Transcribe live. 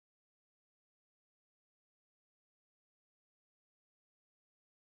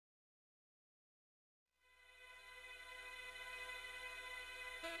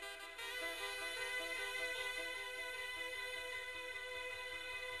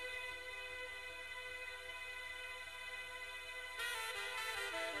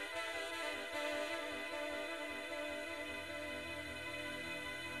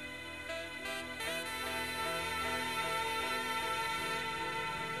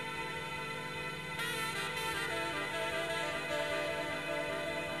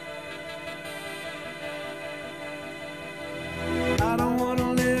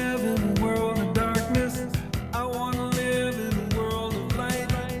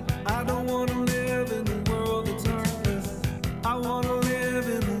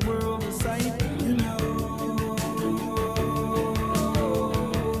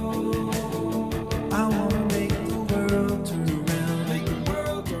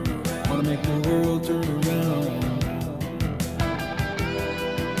Gotta make the world turn around.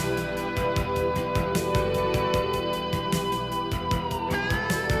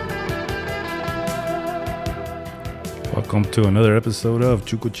 Welcome to another episode of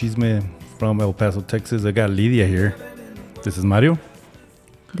Chuco Chisme from El Paso, Texas. I got Lydia here. This is Mario.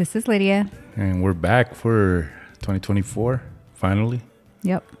 This is Lydia. And we're back for 2024, finally.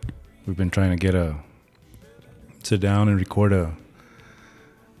 Yep. We've been trying to sit down and record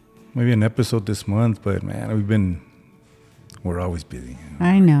maybe an episode this month, but man, we're always busy.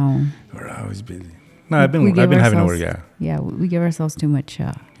 I know. We're always busy. No, I've been having to work, yeah. Yeah, we give ourselves too much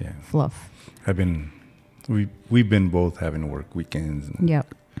fluff. We've been both having to work weekends and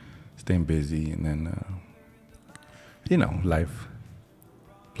yep. Staying busy, and then life.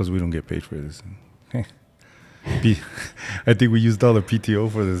 Plus we don't get paid for this. I think we used all the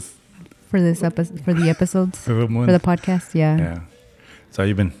PTO for the episodes for the podcast. Yeah. So how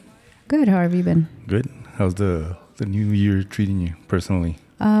you been? Good. How have you been? Good. How's the new year treating you personally?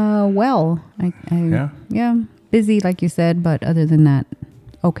 Well, yeah, busy like you said, but other than that,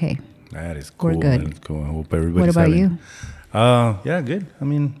 okay. That is cool. We're good. That's cool. I hope everybody's. What about you? Yeah, good. I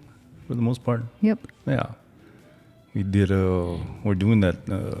mean, for the most part. Yep. Yeah. We did. We're doing that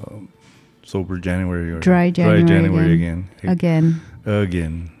sober January or dry January again. Again.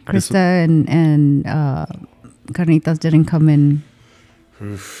 Krista and Carnitas didn't come in.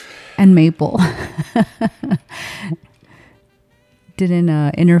 And Maple didn't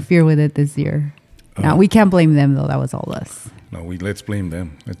interfere with it this year. Now we can't blame them though. That was all us. No, let's blame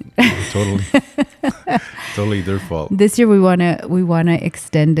them. Totally their fault. This year we wanna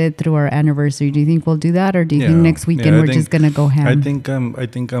extend it through our anniversary. Do you think we'll do that, or do you think next weekend we're just gonna go ham? I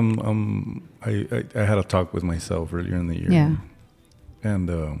had a talk with myself earlier in the year. Yeah.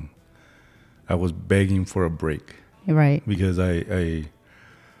 And I was begging for a break. Right. Because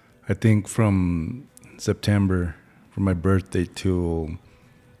I think from September, from my birthday till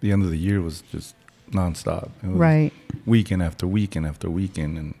the end of the year was just nonstop. It was right. Weekend after weekend after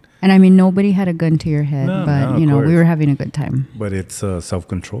weekend. And I mean, nobody had a gun to your head, but we were having a good time. But it's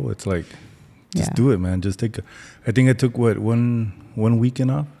self-control. It's like, just do it, man. Just I think I took one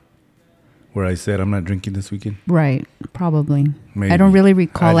weekend off where I said, I'm not drinking this weekend. Right. Probably. Maybe. I don't really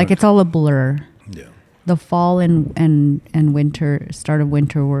recall. It's all a blur. Yeah. The fall and winter, start of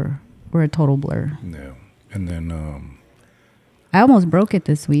winter were a total blur. Yeah. And then I almost broke it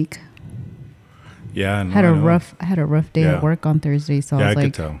this week. Yeah, I had a rough day at work on Thursday, so I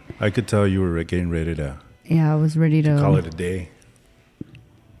was I could tell you were getting ready to. Yeah, I was ready to call it a day.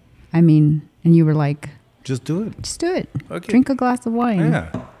 I mean, and you were like, "Just do it. Just do it. Okay. Drink a glass of wine." Yeah.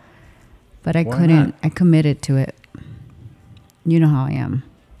 But I couldn't. I committed to it. You know how I am.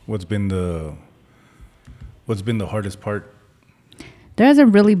 What's been the hardest part? There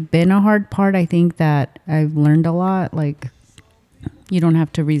hasn't really been a hard part. I think that I've learned a lot. Like, you don't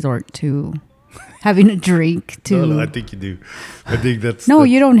have to resort to having a drink to. No, I think you do. I think that's. No,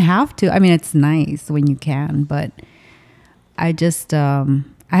 you don't have to. I mean, it's nice when you can, but I just I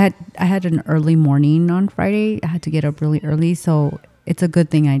had an early morning on Friday. I had to get up really early, so it's a good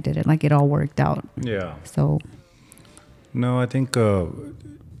thing I did it. Like, it all worked out. Yeah. So. No, I think when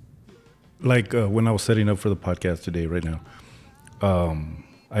I was setting up for the podcast today, right now,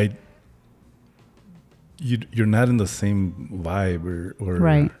 you're not in the same vibe or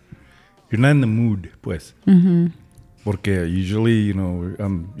right. You're not in the mood, pues. Mm-hmm. Porque usually,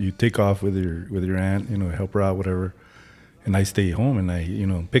 you take off with your aunt, help her out, whatever, and I stay home and I,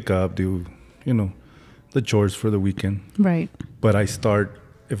 pick up, do, the chores for the weekend. Right. But I start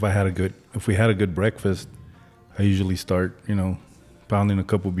if we had a good breakfast, I usually start, pounding a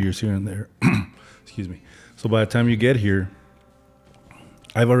couple beers here and there. Excuse me. So by the time you get here,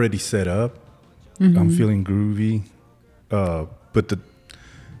 I've already set up. Mm-hmm. I'm feeling groovy.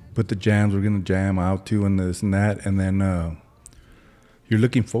 But the jams we're gonna jam out to and this and that, and then you're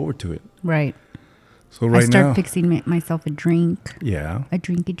looking forward to it. Right. So right now, I start fixing myself a drink. Yeah. A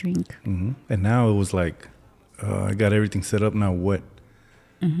drinky drink. Mm-hmm. And now it was like, I got everything set up now. What?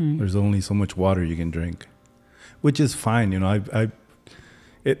 Mm-hmm. There's only so much water you can drink, which is fine.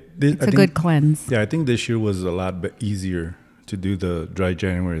 It's a good cleanse. Yeah, I think this year was a lot easier to do the dry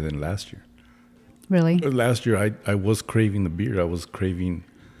January than last year. Really? Last year, I was craving the beer. I was craving.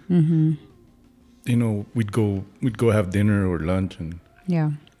 Mm-hmm. We'd go have dinner or lunch, and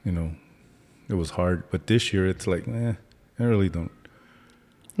yeah, it was hard. But this year, it's like, I really don't.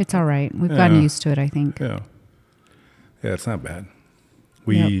 It's all right. We've gotten used to it, I think. Yeah, it's not bad.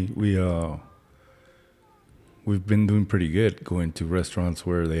 We've been doing pretty good going to restaurants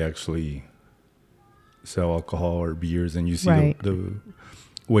where they actually sell alcohol or beers, and you see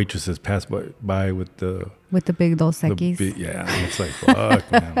waitresses pass by with the big Dos Equis. yeah, it's like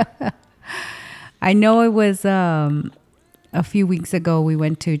fuck, man. I know it was a few weeks ago we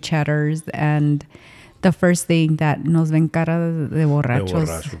went to Cheddar's, and the first thing that nos ven cara de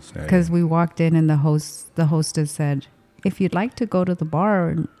borrachos, because we walked in and the hostess said, if you'd like to go to the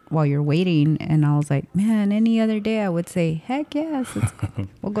bar while you're waiting, and I was like, man, any other day I would say heck yes,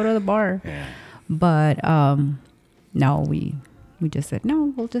 we'll go to the bar. Yeah. But no, we just said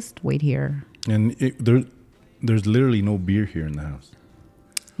no, we'll just wait here. And there's literally no beer here in the house.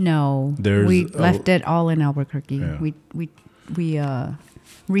 No, we left it all in Albuquerque. Yeah. We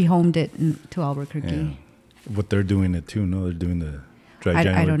rehomed it to Albuquerque. Yeah. But they're doing it too. No, they're doing the dry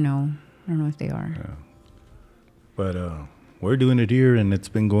January. I don't know. I don't know if they are. Yeah. But we're doing it here, and it's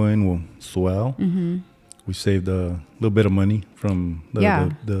been going swell. Mm-hmm. We saved a little bit of money from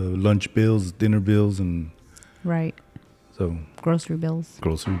the lunch bills, dinner bills, and right. So grocery bills.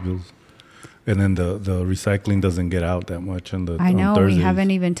 And then the recycling doesn't get out that much on I know, on Thursdays. we haven't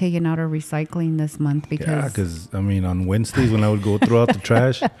even taken out our recycling this month because I mean, on Wednesdays when I would go throw out the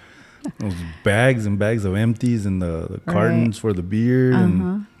trash, those bags and bags of empties and the cartons for the beer,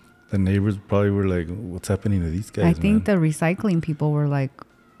 and the neighbors probably were like, "What's happening to these guys?" I think the recycling people were like,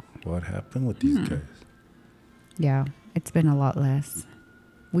 "What happened with these guys?" Yeah, it's been a lot less.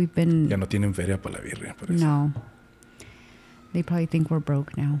 We've been. Ya no tienen feria para la birria, por eso. No. They probably think we're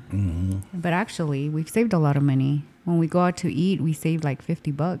broke now. Mm-hmm. But actually, we've saved a lot of money. When we go out to eat, we save like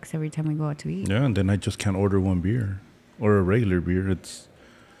 $50 every time we go out to eat. Yeah, and then I just can't order one beer or a regular beer. It's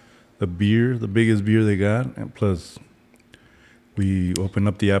the biggest beer they got. And plus, we open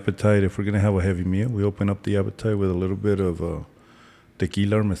up the appetite. If we're going to have a heavy meal, we open up the appetite with a little bit of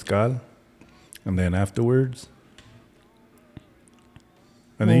tequila or mezcal. And then afterwards...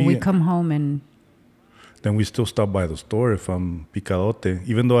 And then we come home and... Then we still stop by the store if I'm picadote.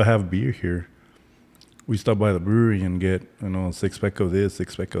 Even though I have beer here, we stop by the brewery and get, a 6-pack of this,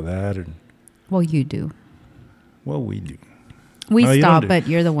 6-pack of that. Well, you do. Well, we do. We stop, but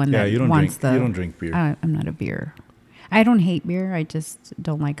you're the one that wants you don't drink beer. I'm not a beer. I don't hate beer. I just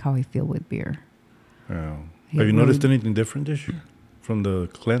don't like how I feel with beer. Oh. Have you noticed anything different this year from the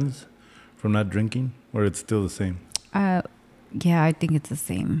cleanse, from not drinking, or it's still the same? Yeah, I think it's the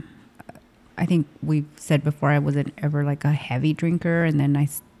same. I think we've said before I wasn't ever like a heavy drinker, and then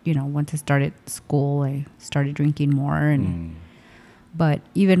once I started school, I started drinking more. But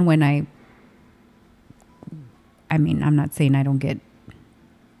even when I mean, I'm not saying I don't get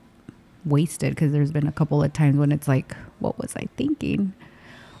wasted, because there's been a couple of times when it's like, what was I thinking?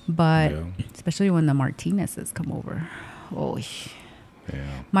 But especially when the Martinez's come over. Oh,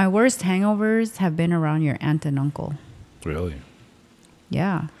 yeah. My worst hangovers have been around your aunt and uncle. Really?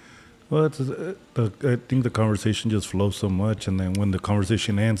 Yeah. Well, I think the conversation just flows so much, and then when the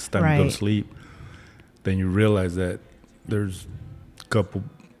conversation ends, it's time to go to sleep. Then you realize that there's a couple,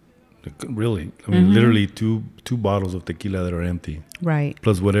 literally two bottles of tequila that are empty. Right.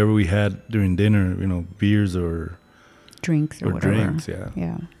 Plus whatever we had during dinner, beers or drinks or whatever. Drinks,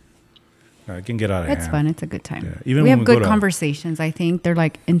 yeah. I can get out of hand. It's fun. It's a good time. Yeah. Even we when have good conversations. I think they're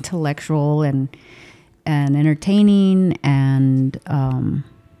like intellectual and entertaining, and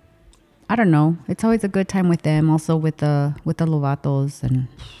I don't know. It's always a good time with them. Also with the Lovatos and.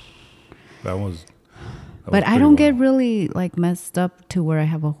 But I don't get really like messed up to where I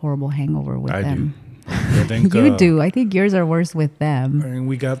have a horrible hangover with them. I think you do. I think yours are worse with them. And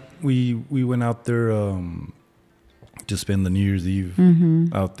we went out there to spend the New Year's Eve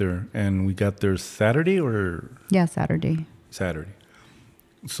out there, and we got there Saturday or Saturday.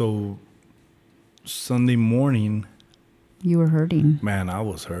 So Sunday morning. You were hurting. Man, I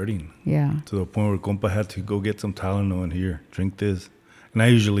was hurting. Yeah. To the point where compa had to go get some Tylenol and here, drink this. And I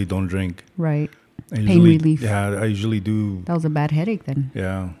usually don't drink. Right. Pain relief. Yeah, I usually do. That was a bad headache then.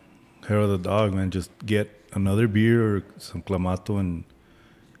 Yeah. Hair of the dog, man. Just get another beer or some clamato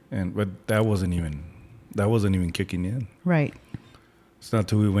but that wasn't even kicking in. Right. It's not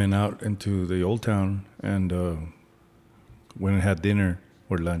till we went out into the old town and went and had dinner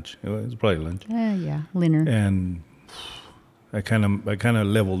or lunch. It was probably lunch. Yeah, dinner. And I kind of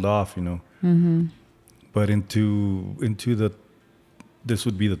leveled off, Mm-hmm. But this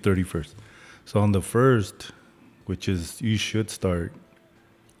would be the 31st. So on the 1st, which is you should start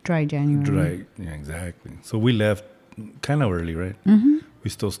dry January. Yeah, exactly. So we left kind of early, right? Mm-hmm.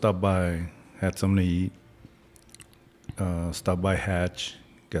 We still stopped by, had something to eat. Stopped by Hatch,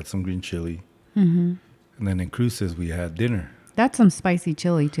 got some green chili, and then in Cruces we had dinner. That's some spicy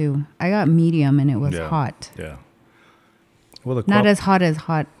chili too. I got medium and it was hot. Yeah. Well, not as hot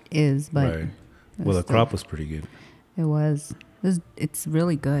is, but right. Well, the crop was pretty good. It was. It's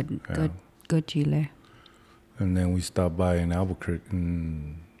really good. Yeah. Good chile. And then we stopped by in Albuquerque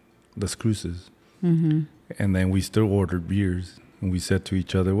and Las Cruces. Mm-hmm. And then we still ordered beers. And we said to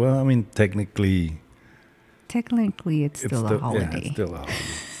each other, well, I mean, technically, It's still a holiday. Yeah, it's still a holiday.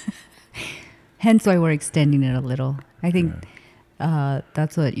 Hence why we're extending it a little. I think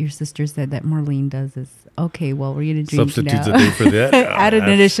that's what your sister said that Marlene does is, okay, well, we're going to drink Substitutes now. a day for that? Add an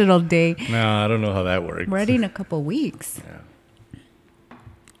additional day. No, I don't know how that works. We're adding a couple weeks. Yeah.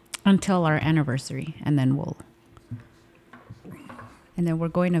 Until our anniversary. And then we're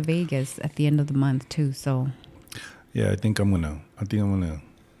going to Vegas at the end of the month too. So Yeah, I think I'm gonna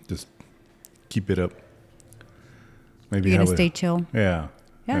just keep it up. Maybe you're have going to stay chill? Yeah.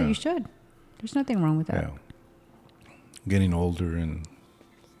 Yeah, you should. There's nothing wrong with that. Yeah. Getting older, and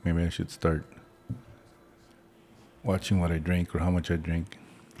maybe I should start watching what I drink or how much I drink.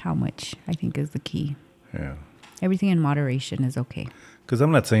 How much, I think, is the key. Yeah. Everything in moderation is okay. Because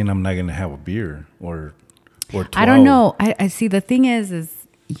I'm not saying I'm not going to have a beer or 12. I don't know. I see. The thing is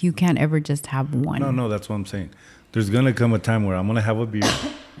you can't ever just have one. No, that's what I'm saying. There's going to come a time where I'm going to have a beer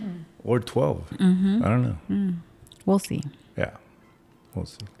or 12. Mm-hmm. I don't know. We'll see. Yeah. We'll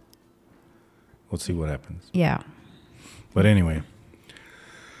see. We'll see what happens. Yeah. But anyway,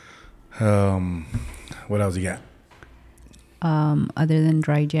 what else you got? Other than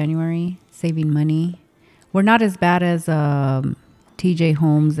dry January, saving money. We're not as bad as TJ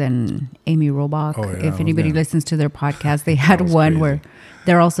Holmes and Amy Robach. Oh, yeah, if anybody yeah. listens to their podcast, they had was one crazy. where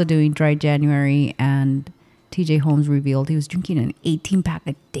they're also doing dry January, and TJ Holmes revealed he was drinking an 18-pack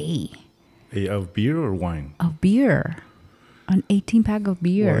a day Of beer or wine? of beer. An 18-pack of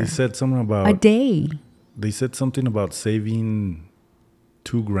beer. Well, he said something about a day. They said something about saving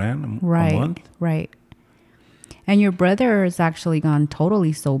 $2,000 a Right. month. Right. And your brother has actually gone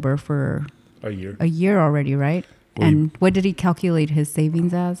totally sober for A year. a year already, right? Well, And what did he calculate his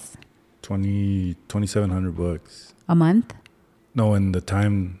savings as? $2,700. A month? No, in the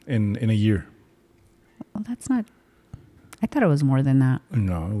time in a year. Well, that's not. I thought it was more than that.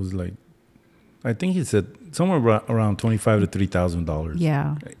 No, it was like, I think he said somewhere around $2,500 to $3,000.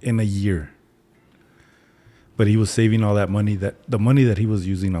 Yeah. In a year. But he was saving all that money, the money that he was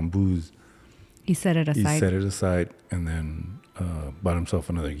using on booze. He set it He aside. set it aside and then bought himself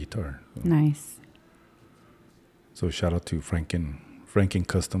another guitar. So, Nice. so shout out to Franken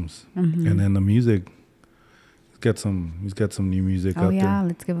Customs. Mm-hmm. And then the music. He's got some new music Oh out yeah, there.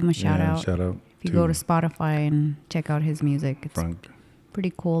 let's give him a shout Yeah, out. Shout out. If you go to Spotify and check out his music, it's Frank.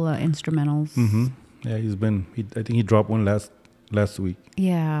 pretty cool instrumentals. Mm-hmm. Yeah, I think he dropped one last week.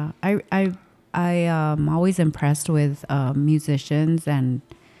 Yeah, I'm always impressed with musicians and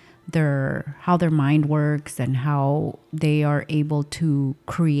how their mind works and how they are able to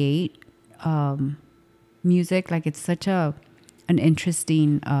create music. Like, it's such an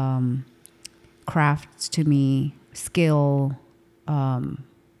interesting craft to me, skill,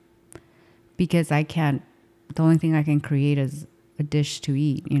 because the only thing I can create is a dish to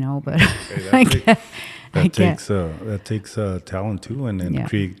eat, but That takes talent too, and then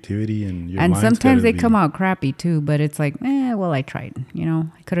creativity and your and mind's sometimes gotta they come out crappy too, but it's like, well, I tried,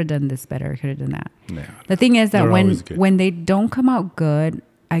 I could have done this better. I could have done that. Yeah. The thing is that They're always good. when they don't come out good,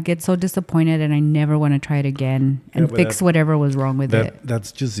 I get so disappointed and I never want to try it again and fix whatever was wrong with it.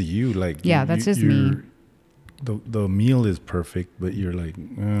 That's just you. Like, that's just me. The meal is perfect, but you're like,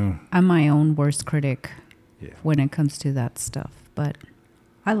 I'm my own worst critic yeah. when it comes to that stuff. But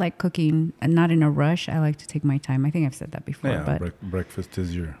I like cooking, and not in a rush. I like to take my time. I think I've said that before. Yeah, but breakfast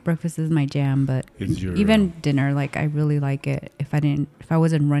is your my jam. But even dinner, like, I really like it. If I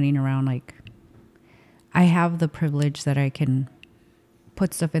wasn't running around, like, I have the privilege that I can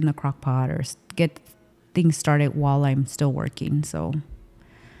put stuff in the crock pot or get things started while I'm still working. So,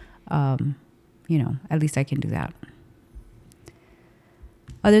 at least I can do that.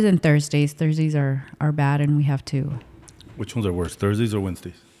 Other than Thursdays are bad, and we have to. Which ones are worse, Thursdays or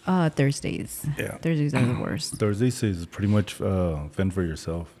Wednesdays? Thursdays. Yeah. Thursdays are the worst. Thursdays is pretty much fend for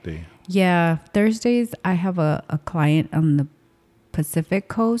yourself day. Yeah. Thursdays, I have a client on the Pacific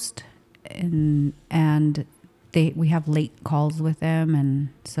Coast, and we have late calls with them, and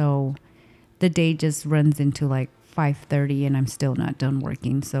so the day just runs into like 5:30 and I'm still not done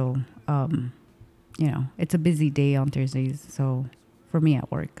working. So, it's a busy day on Thursdays. So for me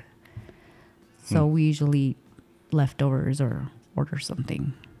at work, so we usually leftovers or order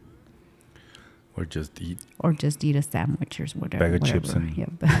something. Or just eat. Or just eat a sandwich or whatever. Bag of chips and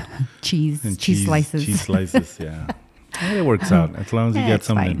cheese slices. Cheese slices, yeah. It works out as long as you get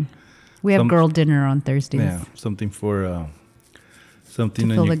something. Fine. We have girl dinner on Thursdays. Yeah, something for something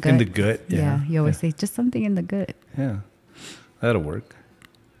to fill in the gut. Yeah, you always say just something in the gut. Yeah, That'll work.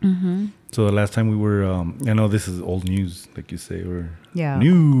 Mm-hmm. So the last time we were, I know this is old news, like you say, or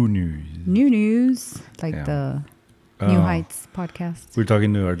new news. New news, like the New Heights podcast. We were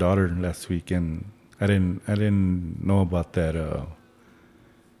talking to our daughter last week, and I didn't know about that.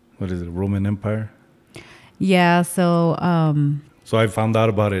 What is it, Roman Empire? Yeah. So. So I found out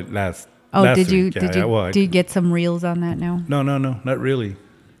about it last. Oh, last did you? week. Did you? Do you get some reels on that now? No, not really.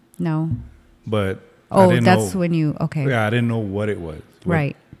 No. But that's when you okay. Yeah, I didn't know what it was.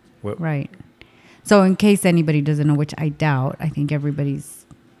 Right. Right. So in case anybody doesn't know, which I doubt, I think everybody's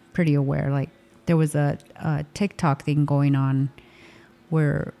pretty aware. Like there was a TikTok thing going on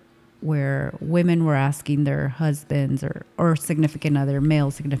where women were asking their husbands or significant other, male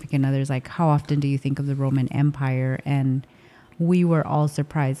significant others, like, how often do you think of the Roman Empire? And we were all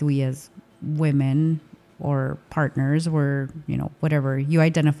surprised. We as women or partners were, whatever you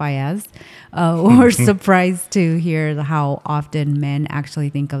identify as, were surprised to hear how often men actually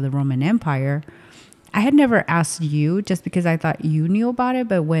think of the Roman Empire. I had never asked you just because I thought you knew about it.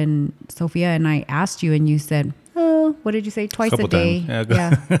 But when Sophia and I asked you and you said, oh, what did you say? Twice a day.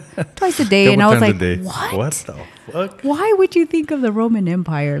 Yeah. Twice a day. And I was like, what the fuck? Why would you think of the Roman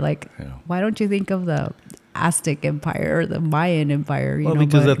Empire? Like, why don't you think of the Aztec Empire or the Mayan Empire?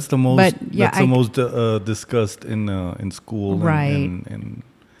 Because that's the most the most discussed in school, right? And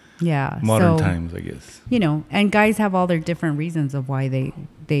modern times, I guess. And guys have all their different reasons of why they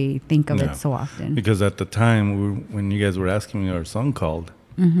think of it so often. Because at the time when you guys were asking me, our son called,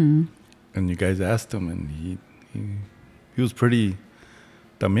 and you guys asked him, and he was pretty.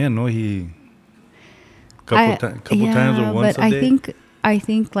 También, no, he couple times or once a day. But I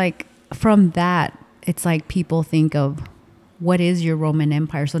think like from that, it's like people think of what is your Roman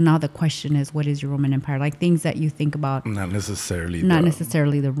Empire. So now the question is, what is your Roman Empire? Like things that you think about. Not necessarily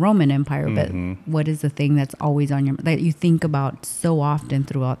the Roman Empire, but what is the thing that's always on that you think about so often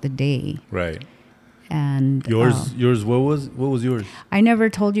throughout the day? Right. And yours. What was yours? I never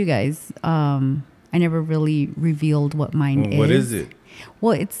told you guys. I never really revealed what mine is. What is it?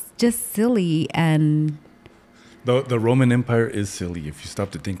 Well, it's just silly and. The Roman Empire is silly if you stop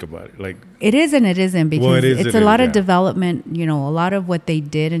to think about it. Like it is and it isn't, because it's a lot of development. A lot of what they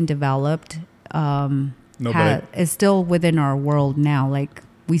did and developed is still within our world now. Like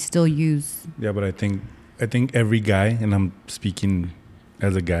we still use. Yeah, but I think every guy, and I'm speaking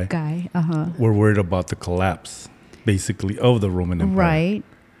as a guy, we're worried about the collapse, basically, of the Roman Empire. Right.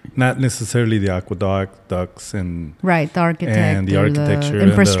 Not necessarily the aqueducts and the architect and the architecture, the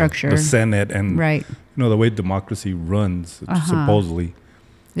infrastructure, and the Senate, and right. The way democracy runs, supposedly,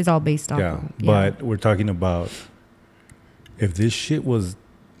 is all based off. But we're talking about if this shit was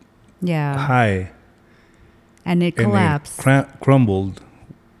high and it collapsed, crumbled.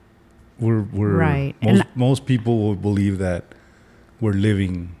 We're right. Most people will believe that we're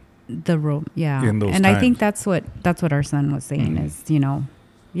living in those times. I think that's what our son was saying is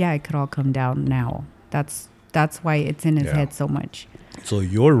it could all come down now. That's why it's in his head so much. So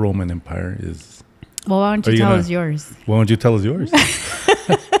your Roman Empire is. Well, why don't you tell us yours? Why don't you tell us yours?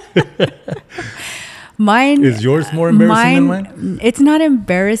 Mine is yours more embarrassing than mine? It's not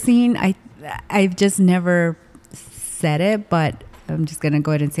embarrassing. I've just never said it, but I'm just gonna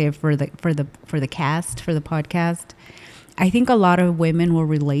go ahead and say it for the podcast. I think a lot of women will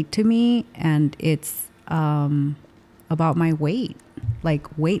relate to me, and it's about my weight, like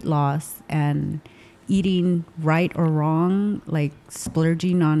weight loss and eating right or wrong, like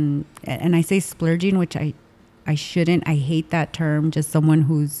splurging on, and I say splurging, which I shouldn't. I hate that term. Just someone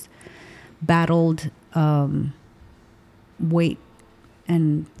who's battled weight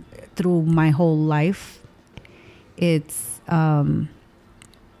and through my whole life. It's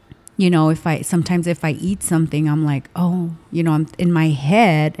if I eat something, I'm like, I'm in my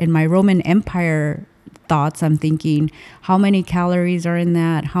head, in my Roman Empire thoughts, I'm thinking, how many calories are in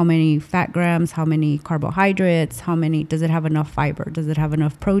that? How many fat grams? How many carbohydrates? Does it have enough fiber? Does it have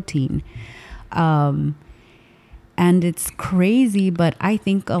enough protein? And it's crazy, but I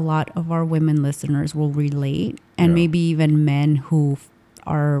think a lot of our women listeners will relate, and maybe even men who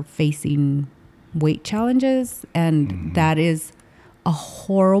are facing weight challenges, and that is a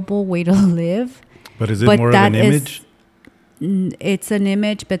horrible way to live. But is it more of an image? It's an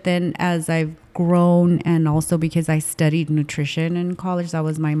image, but then as I've grown, and also because I studied nutrition in college, that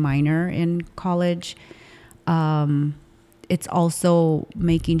was my minor in college, it's also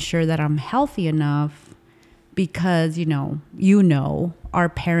making sure that I'm healthy enough, because our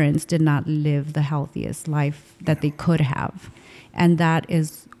parents did not live the healthiest life that they could have, and that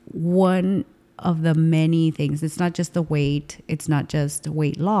is one of the many things. It's not just the weight, it's not just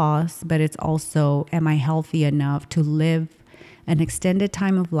weight loss, but it's also, am I healthy enough to live an extended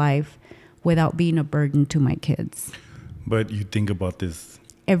time of life without being a burden to my kids. But you think about this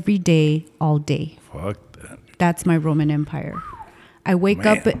Every day, all day. fuck that. That's my Roman Empire. I wake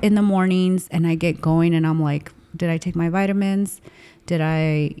up in the mornings and I get going and I'm like, did I take my vitamins? Did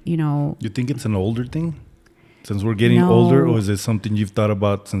I, You think it's an older thing? Since we're getting No. older, or is it something you've thought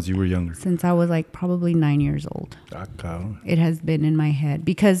about since you were younger? since I was like probably 9 years old. Ah, cabrón. It has been in my head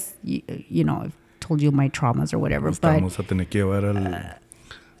because, I've told you my traumas or whatever. Nos But vamos a tener que llevar al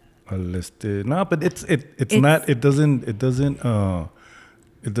no, but it's not, it doesn't,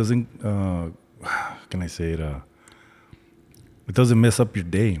 how can I say it? It doesn't mess up your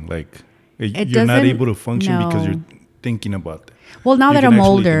day. Like, you're not doesn't- able to function because no. you're thinking about it. well, now You that can I'm actually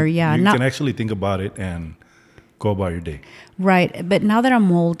older, think- yeah. You Now, can actually think about it and go about your day. right. But now that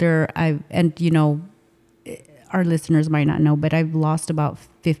I'm older, our listeners might not know, but I've lost about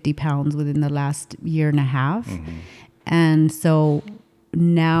 50 pounds within the last year and a half. Mm-hmm. And so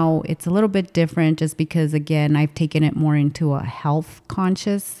now it's a little bit different just because, again, I've taken it more into a health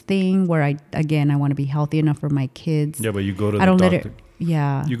conscious thing where I want to be healthy enough for my kids. Yeah, but you go to the I don't doctor. let it,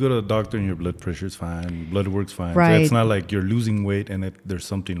 yeah. You go to the doctor and your blood pressure's fine, blood work's fine. Right. So it's not like you're losing weight and there's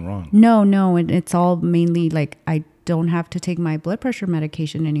something wrong. No, and it's all mainly like I don't have to take my blood pressure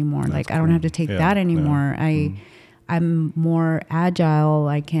medication anymore. That's like I don't cool. have to take Yeah, that anymore. yeah. I'm more agile.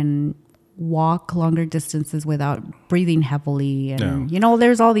 I can walk longer distances without breathing heavily, and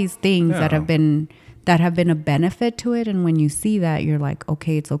there's all these things that have been a benefit to it. And when you see that, you're like,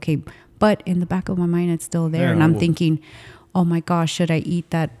 okay, it's okay. But in the back of my mind, it's still there, Yeah, and I'm well- thinking, oh my gosh, should I eat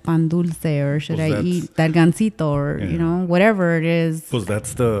that pan dulce or should Well, I eat that gansito or whatever it is. Because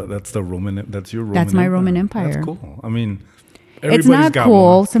that's your Roman. That's my Roman Empire. That's cool. I mean, It's everybody's not got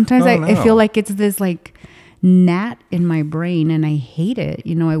cool. one. Sometimes No, I feel no. like it's this like gnat in my brain and I hate it.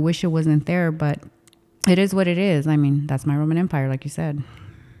 I wish it wasn't there, but it is what it is. I mean, that's my Roman Empire, like you said.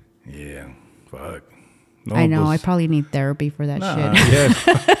 Yeah, fuck. No, I know. I pues, probably need therapy for that nah, shit.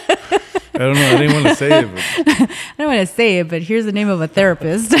 yeah. I don't know. I didn't want to say it, but I don't want to say it, but here's the name of a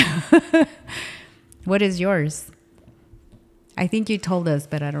therapist. What is yours? I think you told us,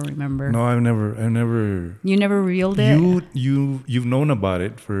 but I don't remember. no, I've never. You never revealed it? You've known about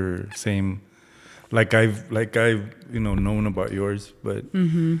it for same, like I've known about yours, but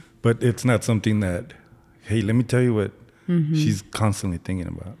it's not something that, hey, let me tell you what she's constantly thinking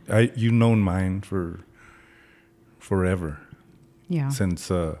about. You've known mine for forever, Yeah. since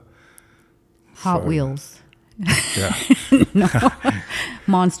Hot Wheels. yeah.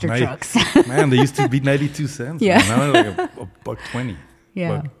 Monster Nice. trucks. Man, they used to be 92 cents. Yeah. Man. Now they're like a $1.20.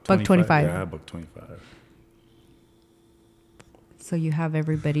 Yeah, $1.25. Yeah, $1.25. So you have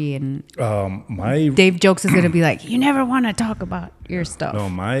everybody, and My Dave Jokes is going to be like, you never want to talk about your stuff. no,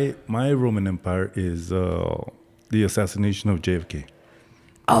 my Roman Empire is the assassination of JFK.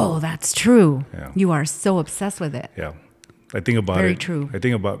 Oh, that's true. Yeah. You are so obsessed with it. Yeah, I think about Very it. true. I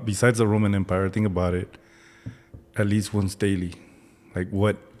think about, besides the Roman Empire, I think about it at least once daily. Like,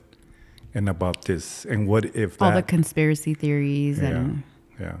 what and about this, and what if All the that? conspiracy theories and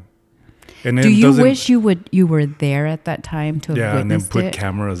Yeah. And then do you doesn't- wish you were there at that time to have Yeah, and then witnessed put it?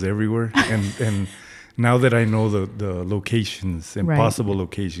 cameras everywhere. and now that I know the locations and Right. possible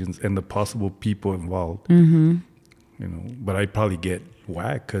locations and the possible people involved, but I'd probably get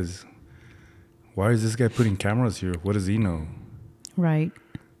whacked because why is this guy putting cameras here? What does he know? Right.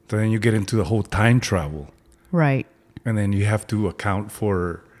 So then you get into the whole time travel, Right. and then you have to account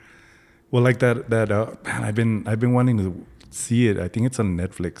for, well, like that man, I've been wanting to see it. I think it's on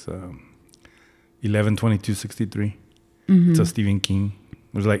Netflix. 11/22/63. It's a Stephen King.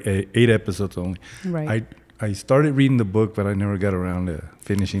 There's like 8 episodes only. Right. I started reading the book, but I never got around to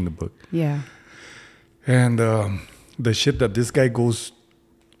finishing the book. Yeah. And the shit that this guy goes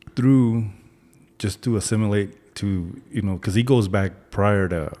through just to assimilate to, because he goes back prior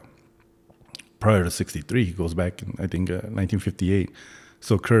to 63. He goes back in, I think, 1958.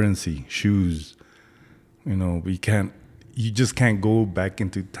 So currency, shoes, you just can't go back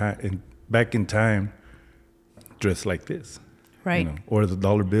into time, back in time dressed like this. Right. Or the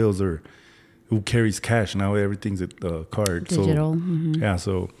dollar bills, or who carries cash. Now everything's at the card. Digital. So, yeah,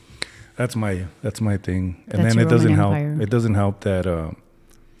 so that's my thing. And That's then your it doesn't Roman help. Empire. It doesn't help that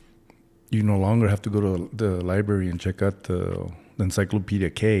you no longer have to go to the library and check out the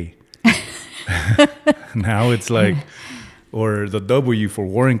Encyclopedia K. Now it's like, or the W for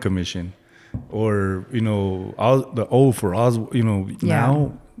Warren Commission, or the O for Oswald. Yeah.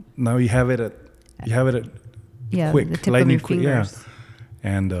 Now you have it at Yeah. quick, the tip lightning of your quick, yeah. fingers.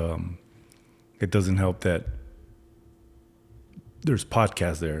 And it doesn't help that there's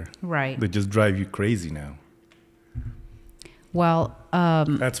podcasts there Right. that just drive you crazy now. Well,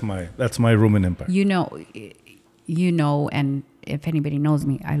 That's my Roman Empire. And if anybody knows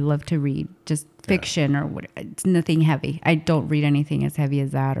me, I love to read just fiction or what. It's nothing heavy. I don't read anything as heavy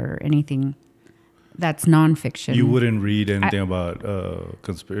as that or anything that's nonfiction. You wouldn't read anything about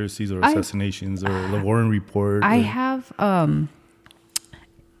conspiracies or assassinations or the Warren Report? I have.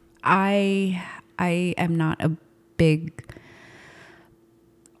 I am not a big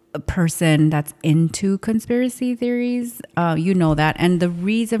person that's into conspiracy theories. You know that, and the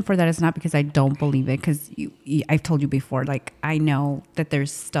reason for that is not because I don't believe it. Because I've told you before, like I know that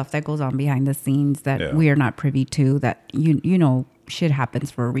there's stuff that goes on behind the scenes that we are not privy to. That you know, shit happens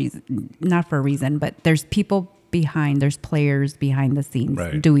for a reason, not for a reason, but there's people behind. There's players behind the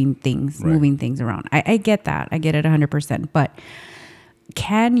scenes doing things, moving things around. I get that. I get it 100%. But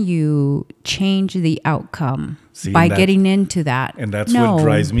can you change the outcome by getting into that? And that's what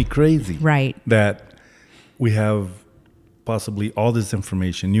drives me crazy. Right. That we have possibly all this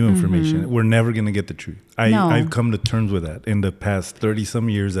information, new information. We're never going to get the truth. I've come to terms with that in the past 30 some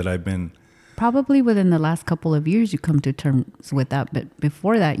years that I've been. Probably within the last couple of years, you come to terms with that. But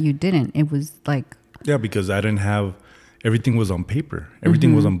before that, you didn't. It was like. Yeah, because I didn't have, everything was on paper.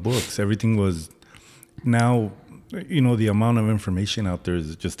 Everything was on books. Everything was now. You know, the amount of information out there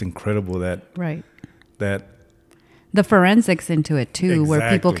is just incredible that the forensics into it too, where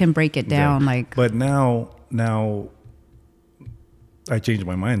people can break it down. Like, but now I changed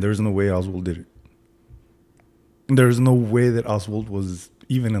my mind. There's no way Oswald did it. There's no way that Oswald was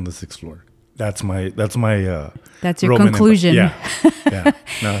even on the 6th floor. That's your Roman conclusion. Yeah.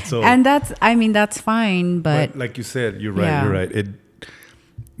 No, so and that's fine, but like you said, you're right. Yeah. You're right.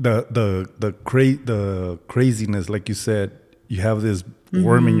 The craziness, like you said, you have this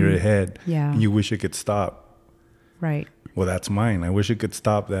worm in your head, and you wish it could stop. Right. Well, that's mine. I wish it could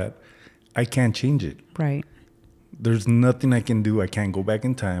stop that. I can't change it. Right. There's nothing I can do. I can't go back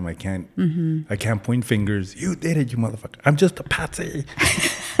in time. I can't. I can't point fingers. You did it, you motherfucker. I'm just a patsy.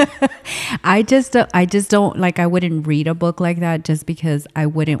 I just don't like. I wouldn't read a book like that just because I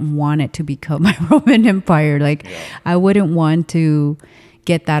wouldn't want it to become my Roman Empire. Like, I wouldn't want to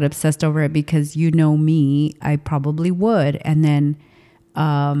get that obsessed over it because you know me, I probably would. And then,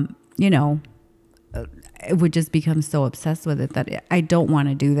 it would just become so obsessed with it that I don't want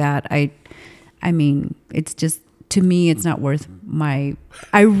to do that. I mean, it's just, to me, it's not worth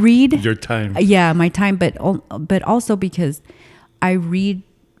I read your time. Yeah, my time, but also because I read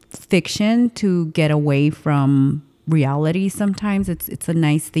fiction to get away from reality. Sometimes it's a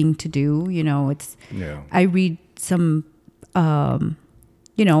nice thing to do. You know, I read some, I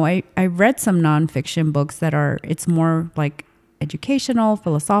read some nonfiction books it's more like educational,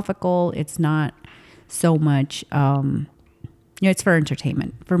 philosophical. It's not so much, it's for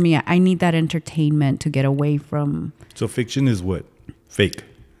entertainment. For me, I need that entertainment to get away from. So fiction is what? Fake?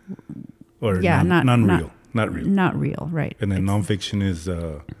 Or non-real? Not real. Not real, right. And then nonfiction is...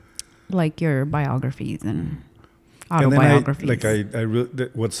 like your biographies and autobiographies.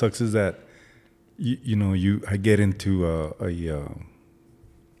 What sucks is that, I get into a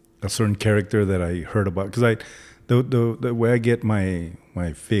certain character that I heard about. Because the way I get my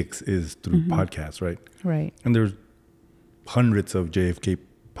fix is through podcasts, right? Right. And there's hundreds of JFK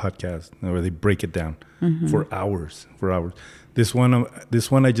podcasts where they break it down for hours. This one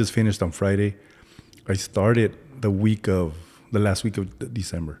I just finished on Friday. I started the last week of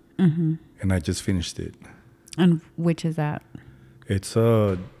December, and I just finished it. And which is that? It's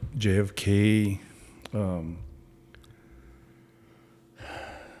JFK.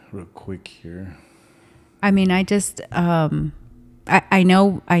 Real quick here. I mean, I just I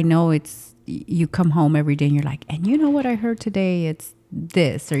know it's, you come home every day and you're like, and you know what I heard today? It's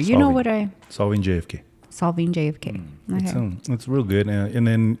this, or Solving JFK. Solving JFK. Okay. It's real good. And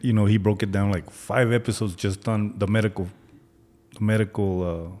then, he broke it down like 5 episodes just on the medical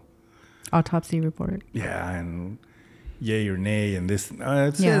autopsy report. Yeah, and yay or nay, and this.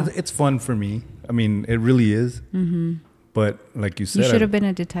 It's fun for me. I mean, it really is. Mm-hmm. But like you said, you should have been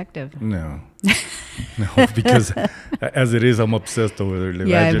a detective. No, because as it is, I'm obsessed over there.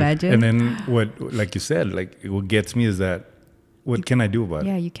 Yeah, imagine. And then like you said, like what gets me is that, what can I do about it?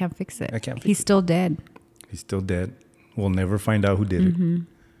 Yeah, you can't fix it. I can't fix it. He's still dead. He's still dead. We'll never find out who did it.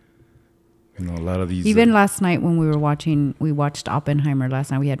 A lot of these. Even last night when we watched Oppenheimer last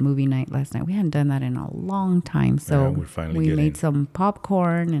night. We had movie night last night. We hadn't done that in a long time. So we made some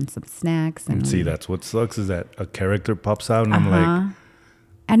popcorn and some snacks. And see, that's what sucks is that a character pops out and I'm like.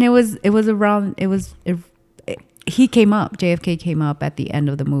 And JFK came up at the end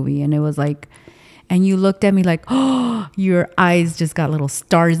of the movie, and it was like, and you looked at me like, oh, your eyes just got little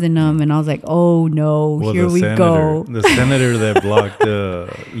stars in them. And I was like, oh no, Well, here we go. The senator that blocked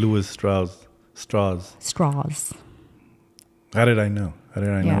Louis Strauss. Straws. How did I know? How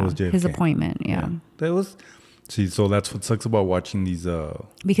did I know it was JFK? His appointment, yeah. That was... See, so that's what sucks about watching these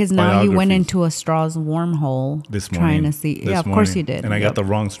because now he went into a Strauss wormhole this morning, trying to see. Yeah, of course he did. And I got the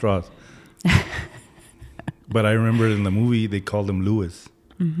wrong Strauss. But I remember in the movie, they called him Louis.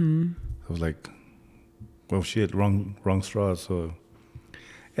 Mm-hmm. I was like, well, shit, wrong Strauss. So,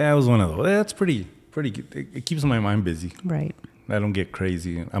 yeah, it was one of those. That's pretty good. It keeps my mind busy. Right. I don't get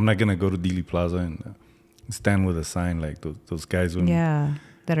crazy. I'm not going to go to Dealey Plaza and stand with a sign like those guys. When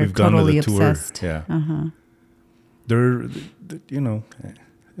that are totally obsessed. Tour. Yeah. Uh-huh. They're, you know,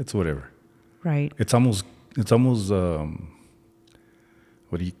 it's whatever. Right. It's almost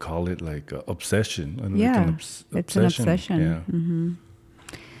what do you call it? Like obsession. Yeah, it's an obsession. Yeah. Mm-hmm.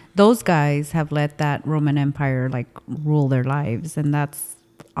 Those guys have let that Roman Empire like rule their lives, and that's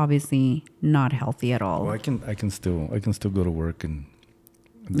obviously not healthy at all. Well, I can still go to work and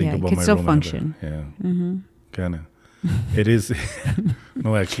think about you can my still Roman function. Empire. Yeah, mm-hmm. Kind of. It is.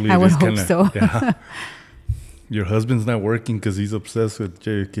 No, actually, I would hope so. Yeah. Your husband's not working because he's obsessed with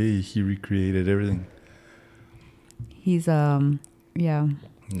JFK. He recreated everything. He's yeah.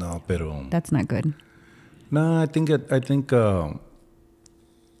 No, pero that's not good. No, I think with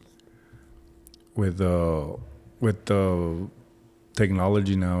the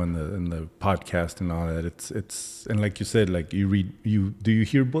technology now and the podcast and all that, it's and like you said, like do you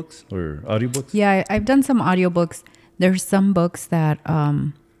hear books or audiobooks? Yeah, I've done some audiobooks. There's some books that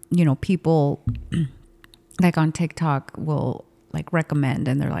people like on TikTok will like recommend,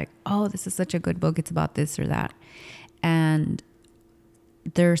 and they're like, oh, this is such a good book, it's about this or that. And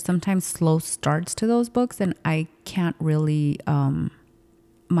there's sometimes slow starts to those books, and I can't really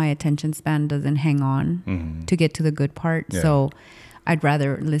my attention span doesn't hang on to get to the good part. Yeah. So I'd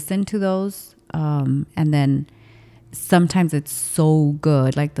rather listen to those. And then sometimes it's so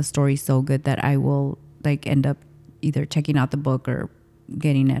good, like the story's so good that I will like end up either checking out the book or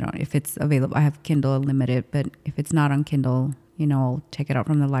getting it on if it's available. I have Kindle Unlimited, but if it's not on Kindle, I'll check it out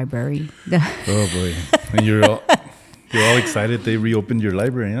from the library. Oh boy. And you're all excited they reopened your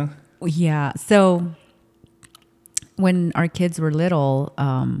library, huh? Yeah. So when our kids were little,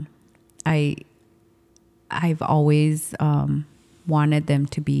 I've always wanted them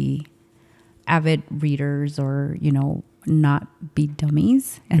to be avid readers or, not be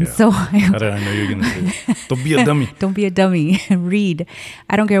dummies. And so how did I know you're going to say that? Don't be a dummy. Don't be a dummy. Read.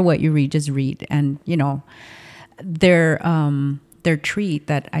 I don't care what you read, just read. And, their treat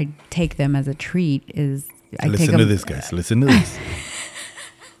that I take them as a treat is listen to this, guys. Listen to this.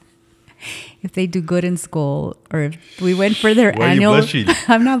 If they do good in school, or if we went for their Why annual, are you blushing?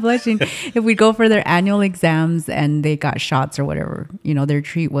 I'm not blushing. If we go for their annual exams and they got shots or whatever, their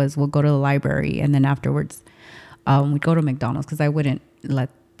treat was we'll go to the library, and then afterwards we'd go to McDonald's, because I wouldn't let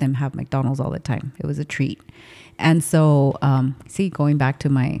them have McDonald's all the time. It was a treat. And so, going back to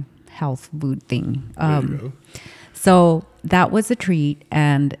my health food thing. There you go. So that was a treat,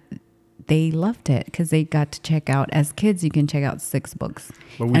 and they loved it because they got to check out, as kids, you can check out 6 books.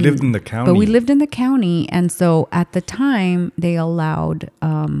 But we lived in the county. And so at the time they allowed,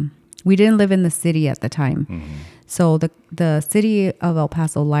 we didn't live in the city at the time. Mm-hmm. So the city of El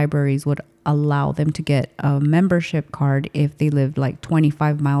Paso libraries would allow them to get a membership card if they lived like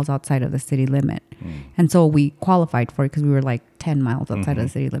 25 miles outside of the city limit. Mm. And so we qualified for it because we were like 10 miles outside of the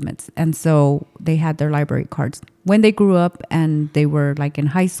city limits. And so they had their library cards. When they grew up and they were like in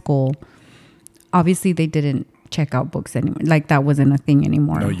high school, obviously they didn't check out books anymore. Like that wasn't a thing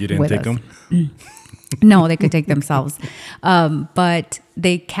anymore. No, you didn't take them? No, they could take themselves. But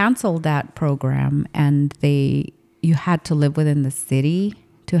they canceled that program, and you had to live within the city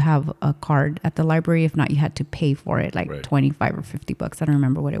to have a card at the library. If not, you had to pay for it, like right. 25 or 50 bucks. I don't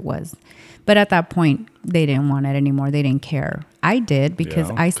remember what it was. But at that point, they didn't want it anymore. They didn't care. I did, because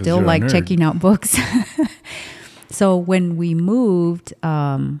I still like checking out books. So when we moved,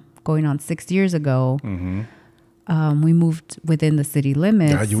 going on 6 years ago, we moved within the city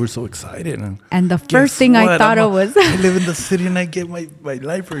limits. God, you were so excited. And the first thing I thought of was... I live in the city and I get my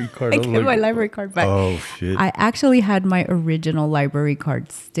library card. I get my library card back. Oh, shit. I actually had my original library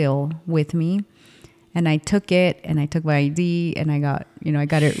card still with me. And I took it, and I took my ID, and I got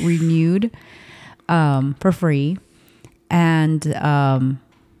it renewed for free. And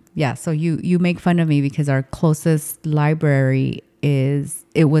so you make fun of me because our closest library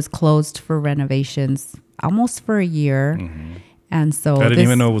was closed for renovations almost for a year. Mm-hmm. And so I didn't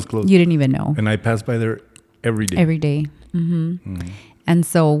even know it was closed. You didn't even know. And I pass by there every day. Every day. Mm-hmm. Mm-hmm. And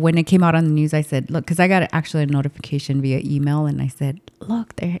so when it came out on the news, I said, look, because I got actually a notification via email, and I said,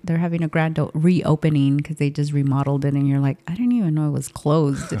 look, they're having a grand reopening because they just remodeled it. And you're like, I didn't even know it was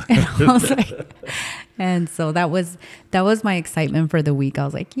closed. And I was like, and so that was my excitement for the week. I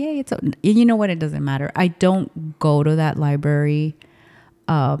was like, yay, you know what? It doesn't matter. I don't go to that library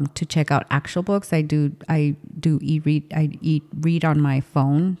to check out actual books. I do e-read. I read on my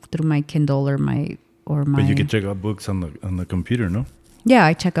phone through my Kindle or my. But you can check out books on the computer, no? Yeah,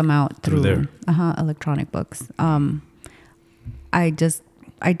 I check them out through there. Electronic books. I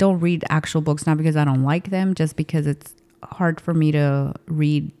don't read actual books, not because I don't like them, just because it's hard for me to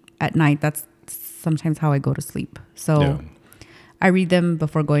read at night. That's sometimes how I go to sleep. So I read them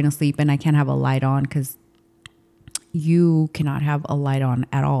before going to sleep, and I can't have a light on because you cannot have a light on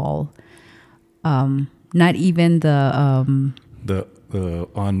at all. Not even the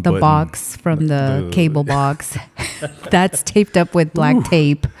on the button, box from the cable box that's taped up with black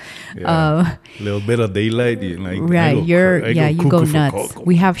tape. Little bit of daylight, right? You go nuts.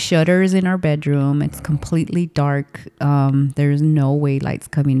 We have shutters in our bedroom. It's completely dark. There's no way light's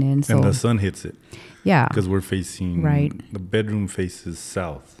coming in. So and the sun hits it. Yeah, because we're facing the bedroom faces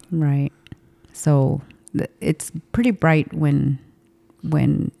south. Right. So it's pretty bright when you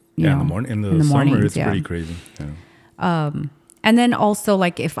know, in the morning. In the summer, it's pretty crazy. Yeah. And then also,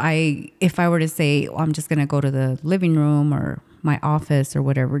 like, if I were to say, I'm just going to go to the living room or my office or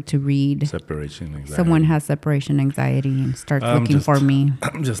whatever to read. Separation anxiety. Someone has separation anxiety and starts looking for me.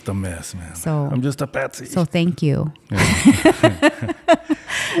 I'm just a mess, man. So I'm just a patsy. So thank you. Yeah.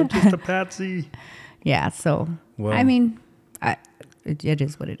 I'm just a patsy. Yeah. So, well, I mean, it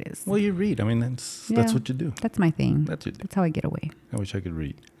is what it is. Well, you read. I mean, that's what you do. That's my thing. That's how I get away. I wish I could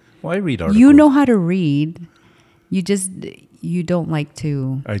read. Well, I read articles. You know how to read. You don't like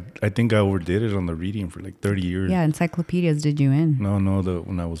to. I think I overdid it on the reading for like 30 years. Yeah, encyclopedias did you in? No,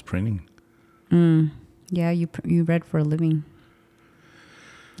 when I was printing. Yeah, you read for a living.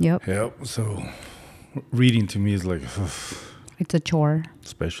 Yep. Yep. So reading to me is like it's a chore.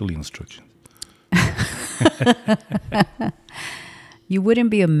 Especially instructions. You wouldn't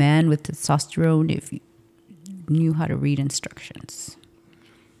be a man with testosterone if you knew how to read instructions.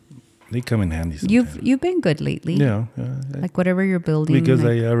 They come in handy sometimes. You've been good lately. Yeah. Like whatever you're building. Because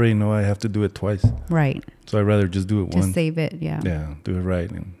I already know I have to do it twice. Right. So I'd rather just do it once. Just save it, yeah. Yeah, do it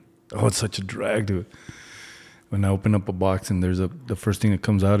right. And it's such a drag to it. When I open up a box and there's the first thing that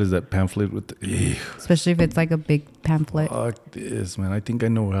comes out is that pamphlet with the... Especially if it's like a big pamphlet. Fuck this, man. I think I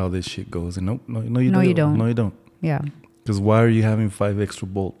know how this shit goes. And no, you don't. No, you don't. Yeah. Because why are you having 5 extra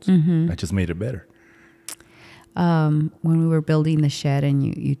bolts? I just made it better. When we were building the shed and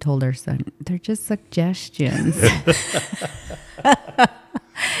you told our son, they're just suggestions.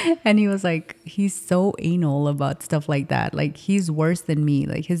 And he was like, he's so anal about stuff like that. Like, he's worse than me.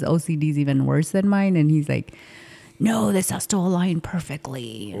 Like, his OCD is even worse than mine. And he's like, no, this has to align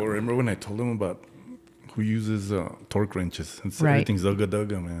perfectly. Well, remember when I told him about who uses torque wrenches and right. everything's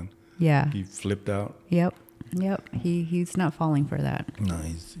ugga-dugga, man. Yeah. He flipped out. Yep. He's not falling for that. No,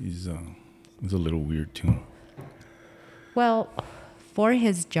 he's a little weird too. Well, for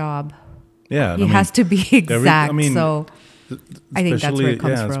his job, yeah, he has to be exact. So I think that's where it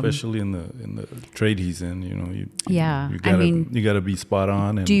comes from. Especially in the trade he's in, you know. You gotta be spot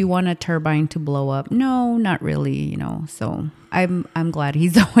on. And do you want a turbine to blow up? No, not really. You know. So I'm glad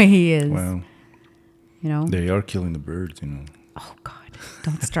he's the way he is. Well, you know, they are killing the birds. You know. Oh God!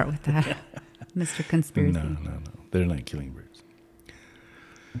 Don't start with that, Mr. Conspiracy. No, they're not killing birds.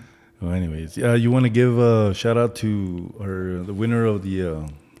 Well, anyways, you want to give a shout out to the winner of the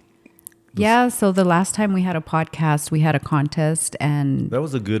yeah, so the last time we had a podcast, we had a contest, and that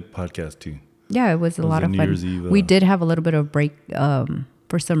was a good podcast too. Yeah, it was a lot of fun. We did have a little bit of break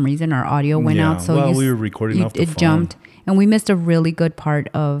for some reason. Our audio went out, so we were recording off the phone. It jumped, and we missed a really good part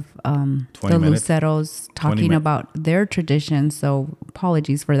of the Luceros talking about their traditions. So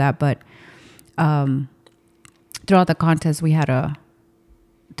apologies for that, but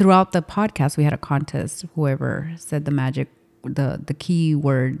throughout the podcast we had a contest. Whoever said the magic, the key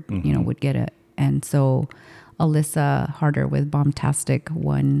word, you know, would get it. And so Alyssa Harder with Bombtastic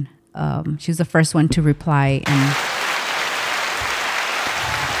won. She was the first one to reply,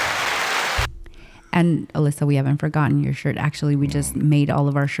 and Alyssa, we haven't forgotten your shirt. Actually, we just made all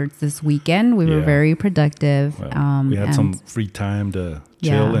of our shirts this weekend. We were very productive. We had some free time to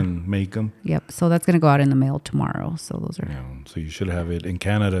chill and make them. Yep. So that's going to go out in the mail tomorrow. So those are. Yeah, so you should have it in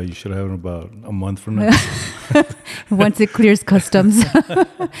Canada. You should have it in about a month from now. Once it clears customs.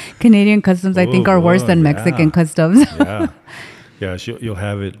 Canadian customs, I think, are worse than Mexican customs. Yeah, you'll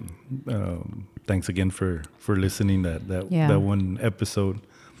have it thanks again for listening Yeah. that one episode.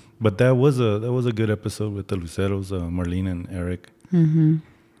 But that was a good episode with the Luceros, Marlene and Eric. Mm-hmm.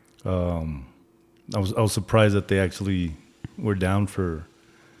 I was surprised that they actually were down to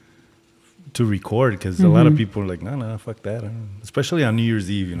record, because a lot of people are like, no, fuck that. Especially on New Year's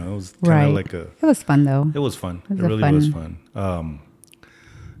Eve, you know, it was kind of like It was fun though. it was fun. It It was really was fun.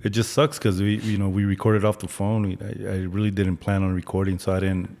 It just sucks because we recorded off the phone. I really didn't plan on recording, so I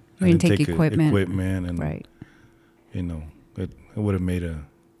didn't take equipment. And Right. you know, it would have made a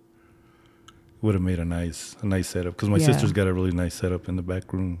nice setup, because my Yeah. sister's got a really nice setup in the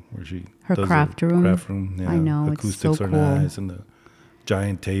back room where she Her does craft room. Craft room, yeah. I know, it's acoustics so are cool. nice, and the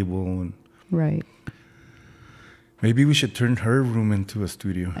giant table, and Right. maybe we should turn her room into a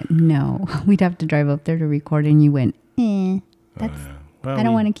studio. No, we'd have to drive up there to record, and you went, that's. Yeah. Well, I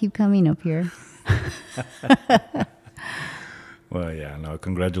don't want to keep coming up here. Well, yeah, no,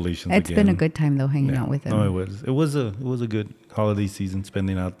 congratulations. It's again. been a good time though, hanging Yeah. out with them. No, it was a good holiday season,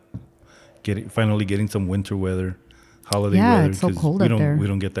 spending out, finally getting some winter weather, holiday Yeah, weather. it's so 'cause cold up there. We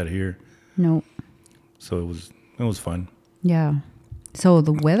don't get that here, No. so it was fun. Yeah. So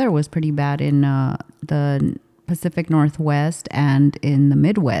the weather was pretty bad in the Pacific Northwest and in the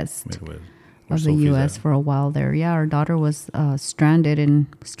Midwest Midwest, where of the Sophie's U.S. at. for a while there. Yeah, our daughter was stranded,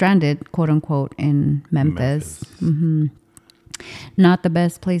 quote unquote, in Memphis. Mm-hmm. Not the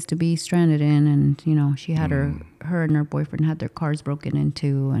best place to be stranded in, and she had her and her boyfriend had their cars broken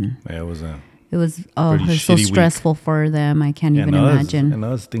into, and Yeah, it was a. it was Pretty so shitty week. stressful for them. I can't even imagine. And I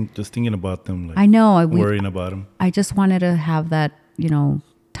was just thinking about them. Like, I know. worrying about them. I just wanted to have that,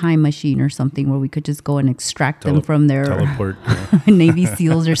 time machine or something where we could just go and extract them from their teleport. Navy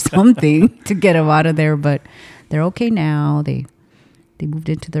SEALs or something to get them out of there. But they're okay now. They moved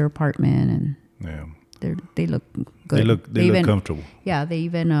into their apartment, and Yeah, they look good. they look comfortable. Yeah, they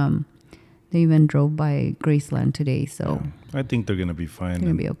even drove by Graceland today, so Yeah. I think they're gonna be fine. they're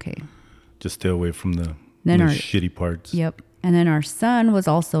gonna be okay. Just stay away from the Then our shitty parts. Yep. And then our son was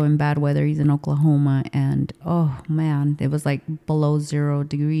also in bad weather. He's in Oklahoma, and oh man, it was like below 0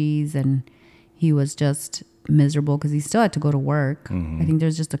 degrees, and he was just miserable because he still had to go to work. I think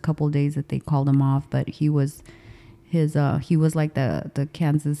there's just a couple of days that they called him off, but he was like the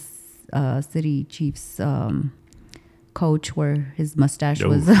Kansas City Chiefs coach, where his mustache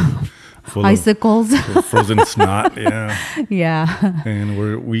was Full icicles. of frozen snot. Yeah. Yeah.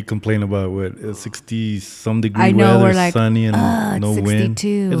 And we complain about 60 some degree I know, weather, we're like, sunny and no it's wind.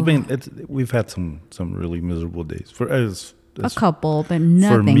 62. We've had some really miserable days for us. A couple, but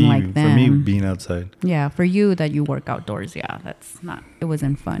nothing like them. For me, being outside. Yeah, for you that you work outdoors, yeah, it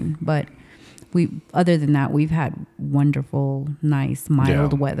wasn't fun. But other than that, we've had wonderful, nice,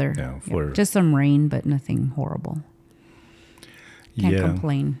 mild weather. Yeah, just some rain, but nothing horrible. Can't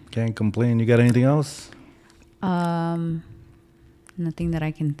complain. Can't complain. You got anything else? Nothing that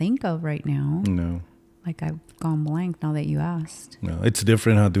I can think of right now. No. Like, I've gone blank now that you asked. No. It's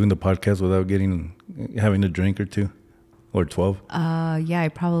different doing the podcast without having a drink or two or 12. Yeah, I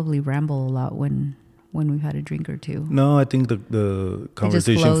probably ramble a lot when we've had a drink or two. No, I think the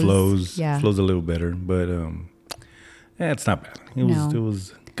conversation flows a little better, but it's not bad. It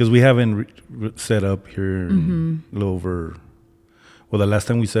was because we haven't set up here in a little over. Well, the last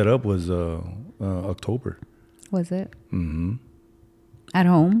time we set up was October. Was it? Mm-hmm. At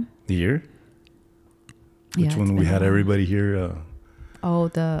home? The year? Which one we had everybody here? We were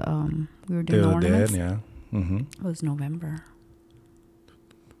doing the ornaments? Yeah. Mm-hmm. It was November.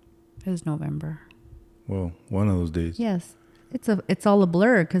 Well, one of those days. Yes. It's all a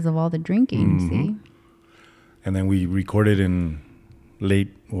blur because of all the drinking, see? And then we recorded in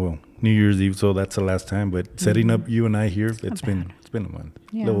New Year's Eve, so that's the last time. But setting up you and I here, it's been a month.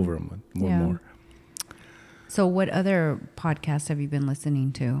 Yeah. A little over a month, more. So what other podcasts have you been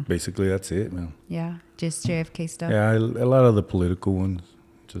listening to? Basically, that's it, man. Yeah, just JFK stuff? Yeah, a lot of the political ones,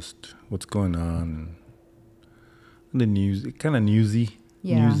 just what's going on. And the news, kind of newsy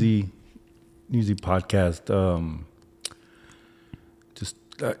podcast.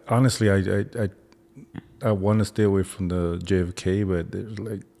 Honestly, I want to stay away from the JFK, but there's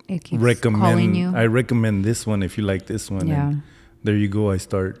like it keeps calling you. I recommend this one if you like this one. Yeah. And there you go. I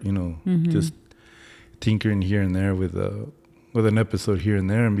start, just tinkering here and there with an episode here and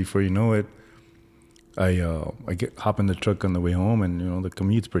there, and before you know it, I hop in the truck on the way home, and the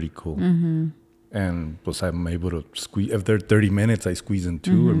commute's pretty cool. Mm-hmm. And plus, I'm able to squeeze. If they're 30 minutes, I squeeze in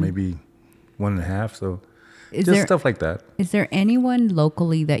 2 or maybe 1.5. So stuff like that. Is there anyone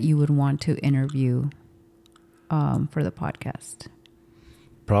locally that you would want to interview for the podcast?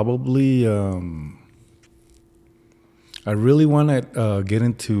 Probably. I really want to get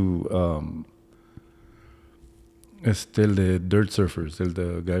into Still the Dirt Surfers,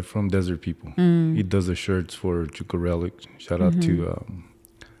 the guy from Desert People. He does the shirts for Chuco Relic. Shout out to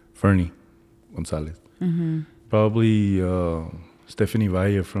Fernie Gonzalez. Probably Stephanie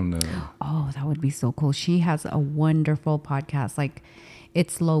Valle from the... Oh, that would be so cool. She has a wonderful podcast. Like,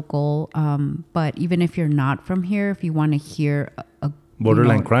 it's local, but even if you're not from here, if you want to hear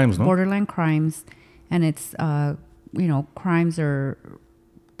Borderline crimes, no? Borderline crimes, and it's crimes that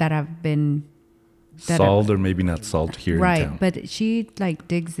have been solved or maybe not solved here in town. Right, but she like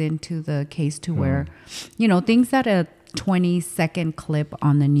digs into the case to where, things that a 20-second clip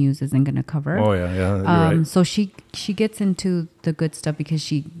on the news isn't going to cover. Oh yeah, you're right. So she gets into the good stuff because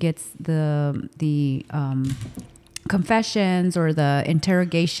she gets the confessions or the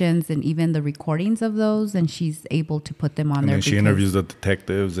interrogations and even the recordings of those, and she's able to put them on there. And she interviews the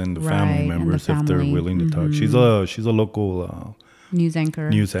detectives and the family members if they're willing to talk. She's a local news anchor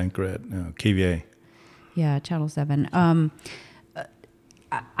at KVA. Yeah, Channel 7.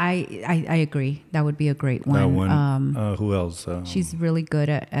 I agree. That would be a great one. That one. Who else? She's really good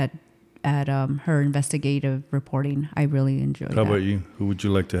at her investigative reporting. I really enjoy that. How about you? Who would you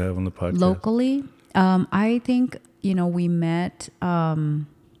like to have on the podcast? Locally, I think, we met from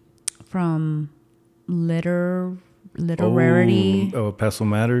Literarity. Oh, El Paso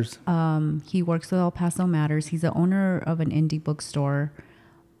Matters. He works with El Paso Matters. He's the owner of an indie bookstore.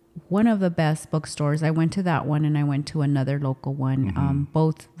 One of the best bookstores. I went to that one and I went to another local one.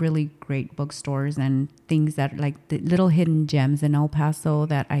 Both really great bookstores and things that like the little hidden gems in El Paso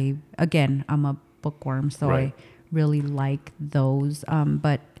that I'm a bookworm, so right. I really like those.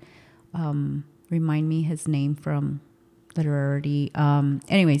 But remind me his name from Literarity.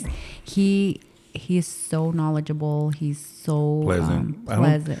 Anyways, he is so knowledgeable. He's so pleasant. We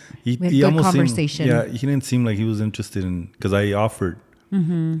had He good almost conversation. He didn't seem like he was interested in, because I offered.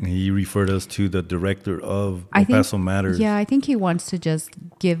 He referred us to the director of El Paso Matters. Yeah, I think he wants to just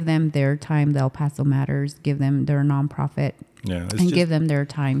give them their time. The El Paso Matters, give them their nonprofit, and give them their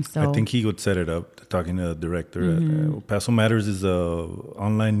time. So I think he would set it up, talking to the director. El Paso Matters is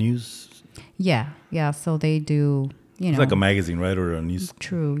online news. Yeah. So they do. It's like a magazine, right, or a news.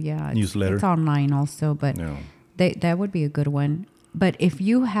 True. Yeah. Newsletter. It's online also, but that would be a good one. But if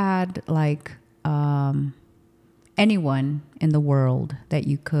you had like anyone in the world that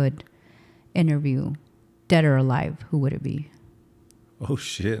you could interview, dead or alive, who would it be? Oh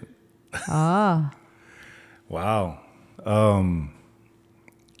shit. Wow.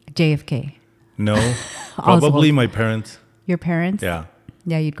 JFK. No. Probably my parents. Your parents? Yeah.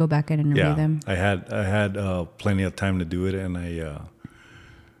 Yeah, you'd go back and interview them. I had plenty of time to do it, and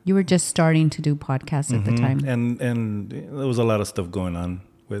you were just starting to do podcasts at the time. And there was a lot of stuff going on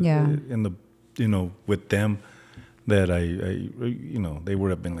with with them that they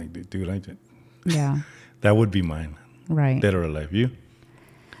would have been like, dude, that would be mine. Right. Dead or alive. You?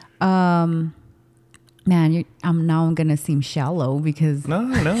 Man, I'm going to seem shallow because... No.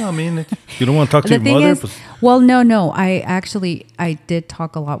 I mean, you don't want to talk to your mother? No. I did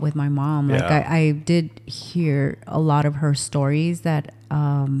talk a lot with my mom. Like, I did hear a lot of her stories that,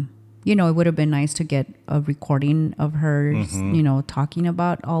 it would have been nice to get a recording of her, talking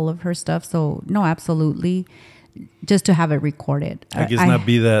about all of her stuff. So, no, absolutely. Just to have it recorded. I guess not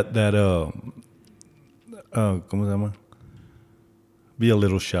be that ¿cómo se llama? Be a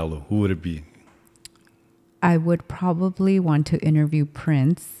little shallow. Who would it be? I would probably want to interview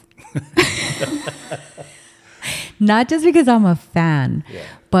Prince. Not just because I'm a fan,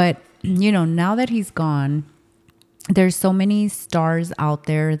 but, now that he's gone, there's so many stars out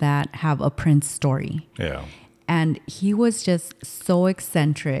there that have a Prince story. Yeah. And he was just so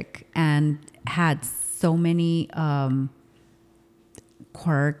eccentric and had so many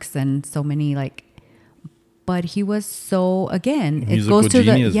quirks and so many but he was so, again, musical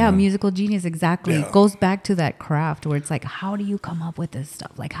musical genius, exactly. Yeah. It goes back to that craft where it's like, how do you come up with this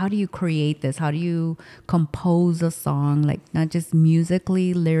stuff? Like, how do you create this? How do you compose a song? Like, not just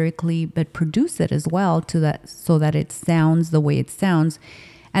musically, lyrically, but produce it as well so that it sounds the way it sounds.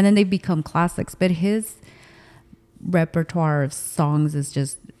 And then they become classics. But his repertoire of songs is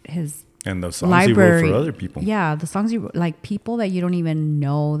just his and the songs library. He wrote for other people. Yeah, the songs like people that you don't even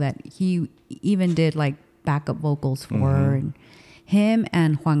know that he even did like backup vocals for, and him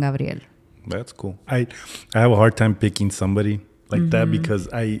and Juan Gabriel. That's cool. I have a hard time picking somebody like that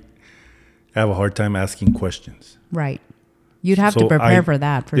because I have a hard time asking questions. Right. You'd have to prepare for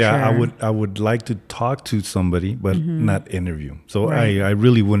that for sure. Yeah, I would like to talk to somebody, but not interview. So right. I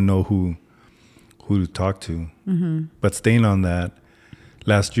really wouldn't know who to talk to. But staying on that,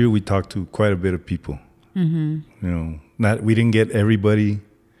 last year we talked to quite a bit of people. We didn't get everybody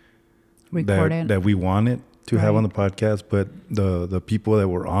recorded that we wanted, to have on the podcast, but the people that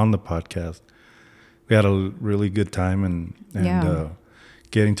were on the podcast, we had a really good time and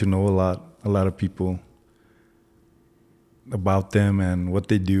getting to know a lot of people about them and what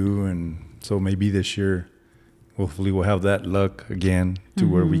they do. And so maybe this year, hopefully we'll have that luck again to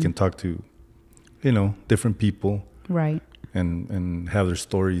where we can talk to, different people. Right. And have their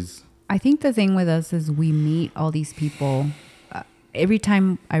stories. I think the thing with us is we meet all these people. Every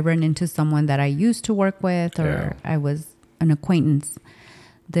time I run into someone that I used to work with or I was an acquaintance,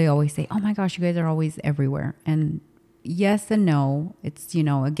 they always say, oh my gosh, you guys are always everywhere. And yes and no. It's,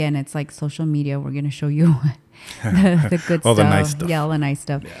 again, it's like social media. We're going to show you the good all stuff. The nice stuff. Yeah, all the nice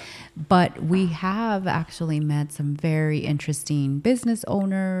stuff. Yeah. But we have actually met some very interesting business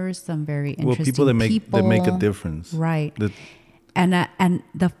owners, some very interesting people that make a difference. Right. And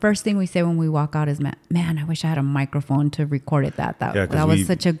the first thing we say when we walk out is, man, I wish I had a microphone to record it. That was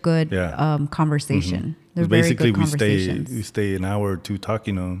such a good conversation. They're basically very good conversations. we stay an hour or two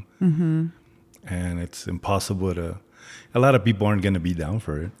talking on them, and it's impossible to. A lot of people aren't going to be down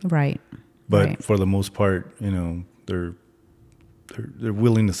for it, right? But for the most part, they're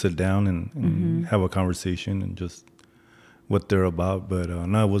willing to sit down and have a conversation and just what they're about. But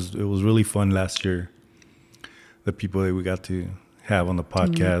no, it was really fun last year. The people that we got to have on the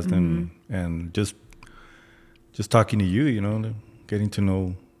podcast and just talking to you, getting to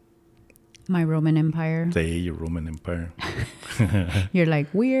know my Roman Empire. Say your Roman Empire. You're like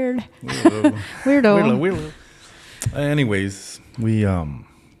weird. Weirdo. Anyways, I'm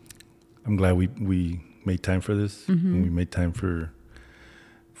glad we made time for this. And we made time for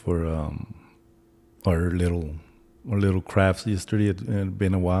our little crafts yesterday. It had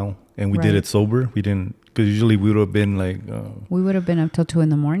been a while, and we did it sober. We didn't, because usually we would have been like we would have been up till 2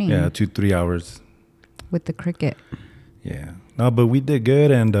 a.m. Yeah, 2-3 hours with the cricket. Yeah, no, but we did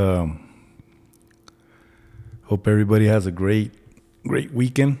good, and hope everybody has a great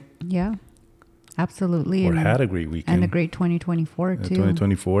weekend. Yeah, absolutely. Or had a great weekend and a great 2024 too.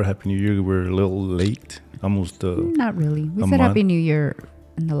 2024, Happy New Year. We're a little late, almost. Not really. We said Happy New Year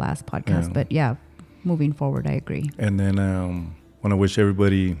in the last podcast, but yeah, moving forward, I agree. And then want to wish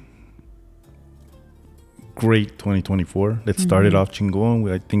everybody great 2024. Let's start it off chingon.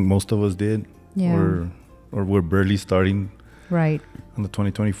 I think most of us did. Yeah. Or we're barely starting. Right. On the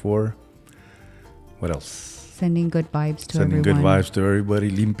 2024. What else? Sending good vibes to everyone. Sending good vibes to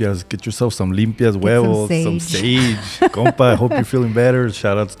everybody. Limpias. Get yourself some limpias huevos. Some sage. Compa, I hope you're feeling better.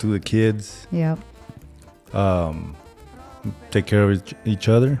 Shout outs to the kids. Yep. Take care of each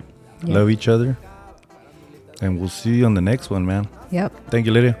other. Yep. Love each other. And we'll see you on the next one, man. Yep. Thank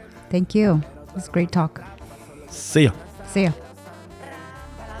you, Lydia. Thank you. It was great talk. See ya. See ya.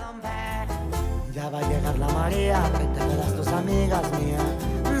 Ya va a llegar la María, vete a todas tus amigas mías.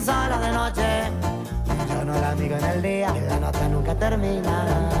 Sola de noche, yo no la amigo en el día, la nota nunca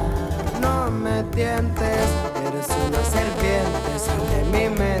termina. No me tientes, eres una serpiente, sal de mi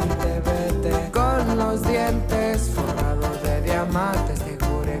mente, vete. Con los dientes forrados de diamantes, te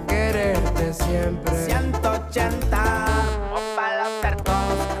juré quererte siempre. 180, opa los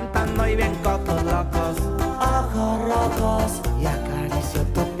tercos, cantando y bien cocos locos. Ojos rojos y acaricio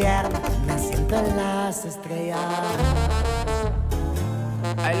tu pierna, me siento en las estrellas.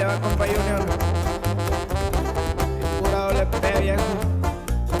 Ahí le va compa Junior, pura doble P, viejo.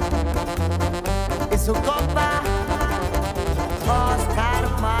 Y su compa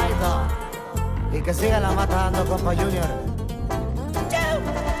Oscar Maido, y que siga la matando compa Junior.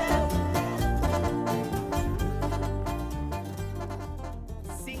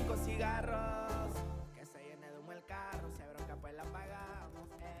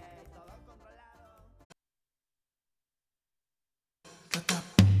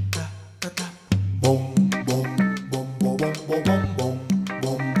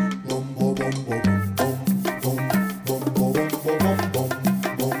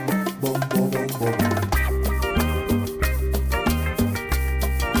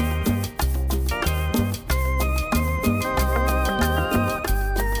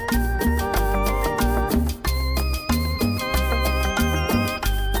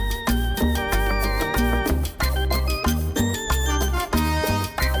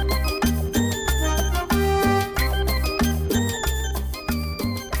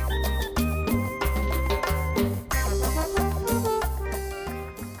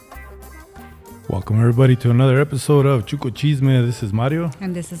 Welcome everybody to another episode of Chuco Chisme. This is Mario.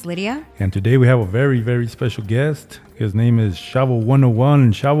 And this is Lydia. And today we have a very, very special guest. His name is Chavo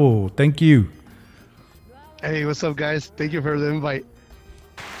 101. Chavo, thank you. Hey, what's up, guys? Thank you for the invite.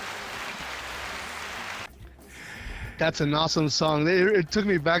 That's an awesome song. It took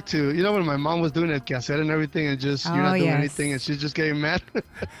me back to, when my mom was doing el quehacer and everything, and just you're not doing anything, and she's just getting mad.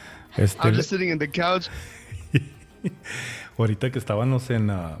 I'm just sitting in the couch. Ahorita que estábamos en...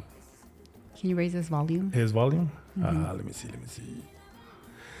 Can you raise his volume? His volume? Let me see.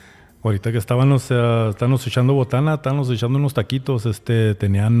 Ahorita que estábamos echando botana, estábamos echando unos taquitos,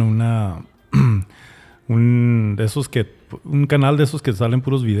 tenían un canal de esos que salen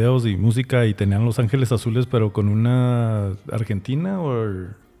puros videos y música, y tenían Los Ángeles Azules, pero con una argentina o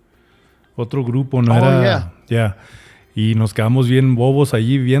otro grupo, ¿no? Yeah. Y nos quedamos bien bobos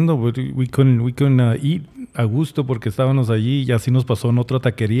allí viendo. We couldn't eat a gusto porque estábamos allí, y así nos pasó en otra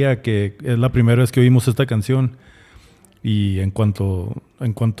taquería, que es la primera vez que oímos esta canción. Y en cuanto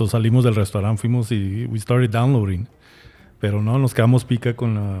salimos del restaurante, fuimos y we started downloading. Pero no, nos quedamos pica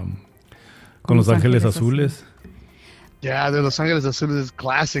con Los Ángeles Azules. Yeah, de Los Ángeles Azules is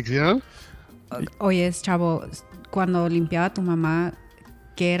classics, you know? Oye, chavo, cuando limpiaba tu mamá,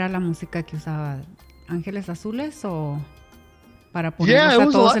 ¿qué era la música que usaba? ¿Ángeles Azules o para ponernos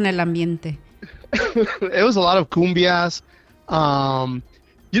a todos en el ambiente? It was a lot of cumbias.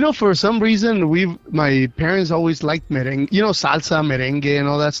 For some reason, my parents always liked merengue, salsa, merengue, and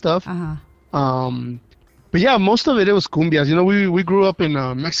all that stuff. But yeah, most of it was cumbias. We grew up in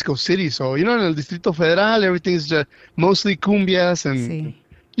Mexico City, so in el Distrito Federal, everything's just mostly cumbias, and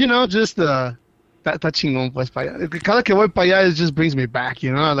just está chingón pues para allá. Cada que voy para allá, it just brings me back.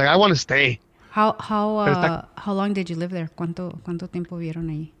 Like I want to stay. How long did you live there? ¿Cuánto tiempo vivieron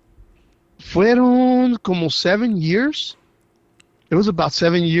ahí? Fueron como 7 years. It was about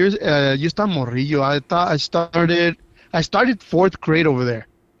 7 years. Yo estaba morrillo. I started 4th grade over there.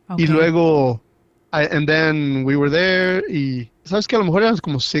 Okay. Y luego, and then we were there. Y sabes que a lo mejor eran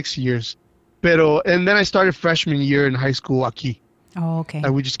como 6 years. And then I started freshman year in high school aquí. Oh, okay.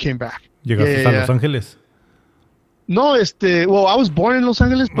 And we just came back. ¿Llegaste a Los Ángeles? No, well, I was born in Los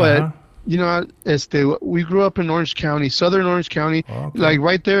Angeles, but we grew up in Orange County, southern Orange County, like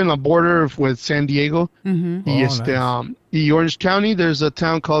right there in the border with San Diego. Mm-hmm. Y y Orange County, there's a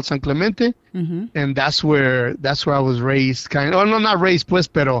town called San Clemente, and that's where I was raised. No, not raised, pues,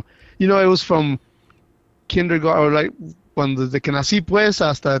 pero it was from kindergarten, or like desde que nací, pues,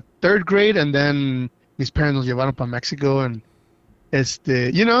 hasta 3rd grade, and then mis parents nos llevaron para Mexico, and it was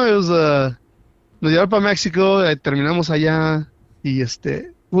nos llevaron para México, terminamos allá, y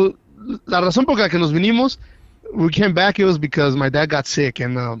well, la razón por la que nos vinimos, we came back, it was because my dad got sick,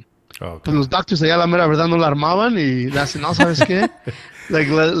 and pues los doctors allá la mera verdad no la armaban, y no, ¿sabes qué? Like,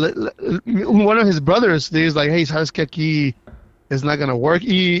 one of his brothers, he's like, hey, ¿sabes qué? Aquí it's not gonna work.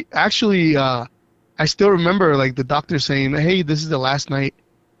 Y actually, I still remember, like, the doctor saying, hey, this is the last night.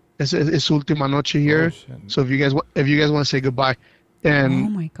 Es su última noche here. So if you guys want to say goodbye. And oh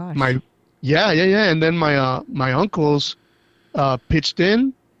my gosh. And then my uncles pitched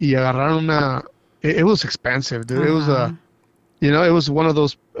in y agarraron it was expensive, dude. It was it was one of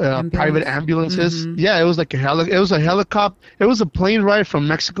those private ambulances. Mm-hmm. Yeah, it was like a helicopter. It was a plane ride from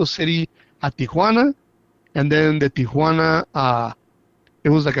Mexico City at Tijuana, and then the Tijuana it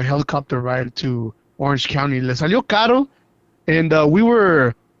was like a helicopter ride to Orange County. Le salió caro, and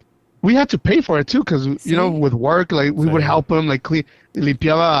we had to pay for it too, because with work, like we would help him, like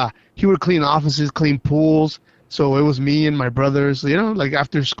limpiaba. He would clean offices, clean pools. So it was me and my brothers. Like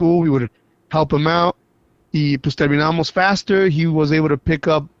after school, we would help him out. Y pues terminamos faster. He was able to pick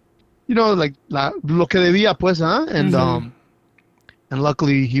up, like lo que debía, pues, huh? And and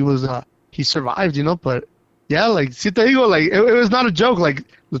luckily he survived, But yeah, like si te digo, like it was not a joke. Like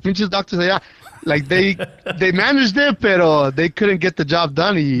los pinches doctors allá, like they managed it, pero they couldn't get the job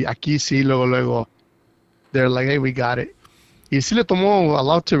done. Y aquí sí, luego, they're like, hey, we got it. Y sí le tomó a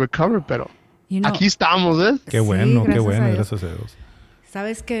lot to recover, pero aquí estamos, ¿eh? Qué bueno, gracias a Dios.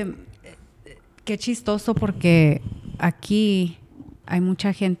 Sabes que qué chistoso, porque aquí hay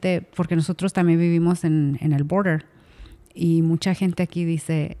mucha gente, porque nosotros también vivimos en el border, y mucha gente aquí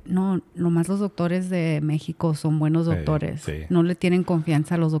dice, no, nomás los doctores de México son buenos doctores. Sí. No le tienen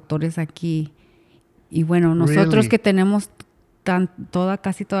confianza a los doctores aquí. Y bueno, nosotros que tenemos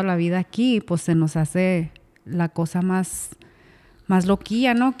casi toda la vida aquí, pues se nos hace la cosa más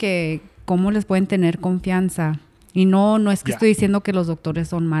loquilla, ¿no? Que cómo les pueden tener confianza. Y no es que estoy diciendo que los doctores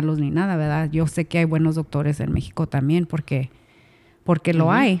son malos ni nada, ¿verdad? Yo sé que hay buenos doctores en México también, porque lo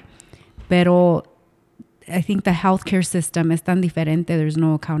hay. Pero I think the healthcare system es tan diferente. There's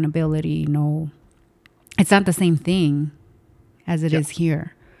no accountability, it's not the same thing as it is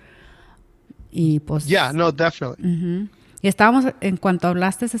here. Y pues... Yeah, no, definitely. Uh-huh. Y estábamos, en cuanto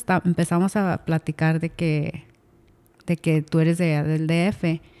hablaste, empezamos a platicar de que tú eres del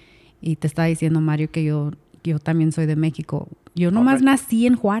DF, y te estaba diciendo Mario que yo yo también soy de México. Yo nomás nací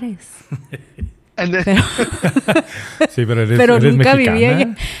en Juárez. And then, Pero, Sí, pero pero eres nunca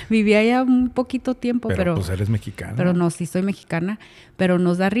mexicana. vivía allá un poquito tiempo, pero pues eres mexicana. pero no, sí soy mexicana, pero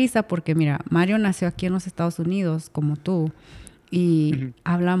nos da risa porque mira, Mario nació aquí en los Estados Unidos, como tú, y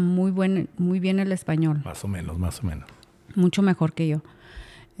habla muy bien el español, Más o menos, más o menos. mucho mejor que yo.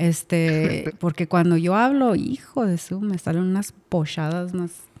 Porque cuando yo hablo, hijo de su, me salen unas pochadas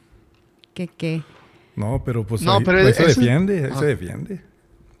más que. No, pero pues No, ahí, pero ahí se eso- defiende, ahí se defiende.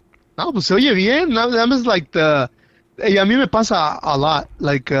 no, pues se oye bien. That was like y a mí me pasa a lot.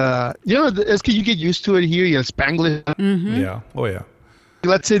 Like, you know, es que you get used to it here y el Spanglish. Yeah, oh yeah.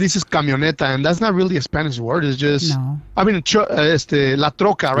 Let's say this is camioneta, and that's not really a Spanish word. It's just, No. I mean, la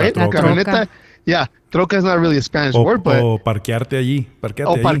troca, right? La troca. Camioneta. Yeah, troca is not really a Spanish word, but. O parquearte allí,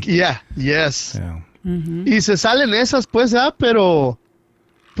 parquearte allí. Yeah, yes. Yeah. Y se salen esas, pues, pero,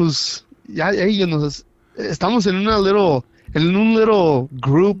 pues, ya estamos en un little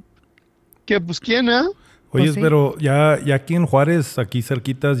group que, pues, ¿quién, Oye, Pues sí. pero ya aquí en Juárez, aquí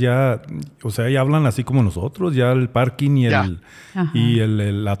cerquitas, ya, o sea, ya hablan así como nosotros, ya el parking y Ya. Ajá.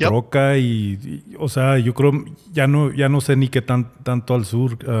 la Yep. troca o sea, yo creo, ya no sé ni qué tanto al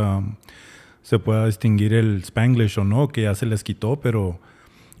sur se pueda distinguir el Spanglish o no, que ya se les quitó, pero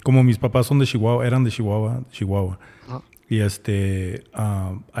como mis papás son de Chihuahua, eran de Chihuahua. Ajá. Y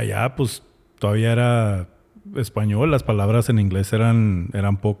allá pues todavía era español, las palabras en inglés eran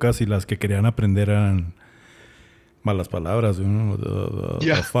pocas y las que querían aprender eran malas palabras, you know, the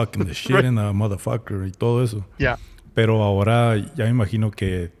Yeah. fuck and the shit and the motherfucker y todo eso. Yeah. Pero ahora ya me imagino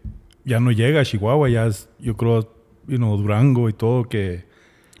que ya no llega a Chihuahua, ya es, yo creo, Durango y todo que...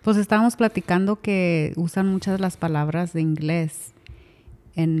 Pues estábamos platicando que usan muchas de las palabras de inglés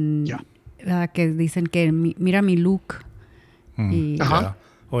Ya. que dicen que mira mi look. Y Ajá. Ya.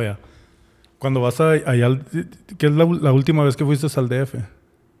 Oh, ya. Cuando vas allá, ¿qué es la última vez que fuiste al DF?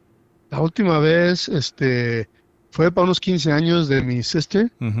 La última vez, fue para unos 15 años de mi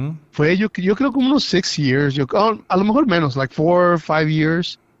sister. Ujú. Fue yo creo como unos 6 years. A lo mejor menos, like 4 or 5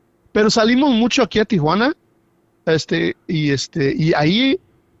 years. Pero salimos mucho aquí a Tijuana. Y ahí,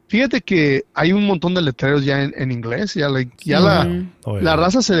 fíjate que hay un montón de letreros ya en inglés. Ya, like, ya Oh, la ya.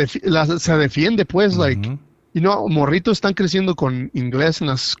 raza se defiende, pues, like, Ujú. morritos están creciendo con inglés en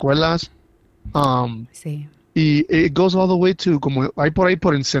las escuelas. sí. Y it goes all the way to, como hay por ahí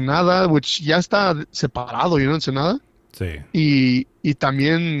por Ensenada, which ya está separado, Ensenada. Sí. Y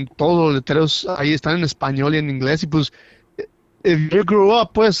también todos los letreros ahí están en español y en inglés. Y pues, if you grew up,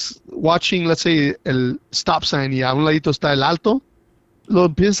 pues, watching, let's say, el stop sign y a un ladito está el alto, lo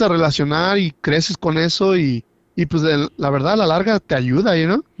empiezas a relacionar y creces con eso y pues, la verdad, a la larga te ayuda,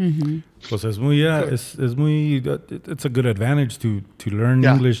 Ujú. Pues es muy, it's a good advantage to learn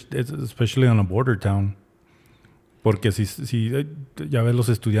Yeah. English, especially on a border town. Porque si ya ves los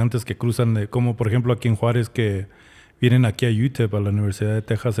estudiantes que cruzan, como por ejemplo aquí en Juárez, que vienen aquí a UTEP, a la Universidad de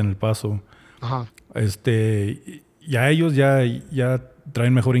Texas en El Paso, Ajá. ya ellos ya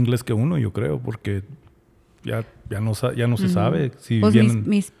traen mejor inglés que uno, yo creo, porque ya no se sabe si Pues vienen...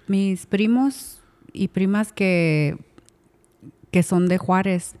 mis primos y primas que son de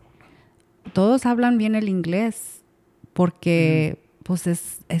Juárez, todos hablan bien el inglés porque pues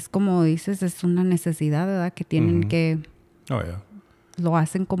es como dices, es una necesidad, ¿verdad? Que tienen que, Oh, yeah. lo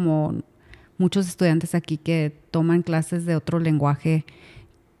hacen como muchos estudiantes aquí que toman clases de otro lenguaje,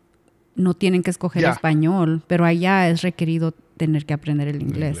 no tienen que escoger Ya. español, pero allá es requerido tener que aprender el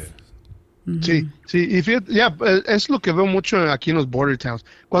inglés. Sí, sí, y fíjate, es lo que veo mucho aquí en los border towns.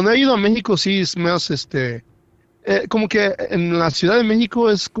 Cuando he ido a México, sí es más, como que en la Ciudad de México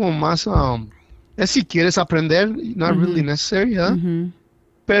es como más, es si quieres aprender, not really necessary, ¿verdad? Ujú.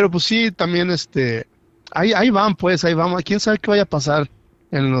 Pero pues sí, también, ahí van, pues, ahí vamos. Quién sabe qué vaya a pasar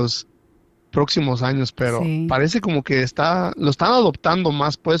en los próximos años, pero Sí. parece como que lo están adoptando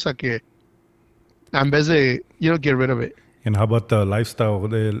más, pues, en vez de, get rid of it. And how about the lifestyle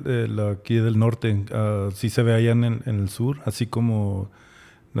aquí del norte? ¿Sí se ve allá en el sur? Así como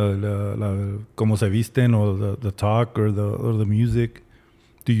cómo se visten o the talk or the music.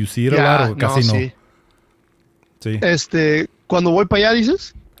 Do you see it a lot o casi no? Sí. Sí. Cuando voy para allá,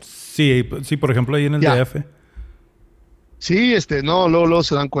 dices. Sí, por ejemplo, ahí en el Ya. DF. Sí, no, luego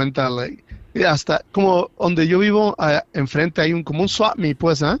se dan cuenta, like, y hasta como donde yo vivo, enfrente hay como un swap meet,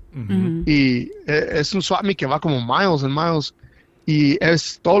 pues, Ujú. Y es un swap meet que va como miles and miles, y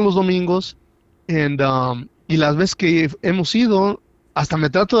es todos los domingos, y las veces que hemos ido, hasta me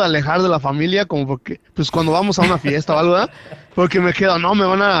trato de alejar de la familia, como porque, pues, cuando vamos a una fiesta o algo, ¿verdad? Porque me quedo, no, me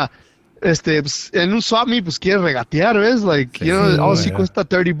van a, pues, en un swap meet, pues, quieres regatear, ¿ves? Like, Sí, sí ya. cuesta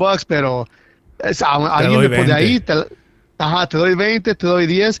 $30, pero alguien doy después de 20. ahí, te doy 20, te doy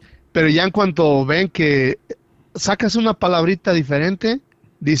 10, pero ya en cuanto ven que sacas una palabrita diferente,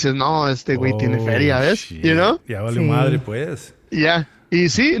 dices, no, este güey tiene feria, ¿ves? Shit. You know? Ya valió Sí. madre, pues. Yeah. Y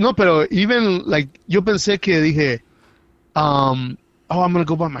sí, no, pero even, like, yo pensé que dije, oh, I'm gonna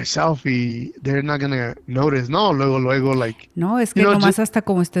go by myself y they're not gonna notice. No, luego, like, No, es que you know, nomás hasta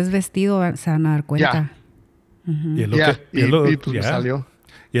como estés vestido se van a dar cuenta. Y es lo yeah, que, y es lo- y pues me ya. salió.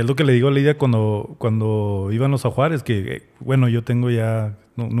 Y es lo que le digo a Lidia cuando íbamos a Juárez, que bueno, yo tengo ya,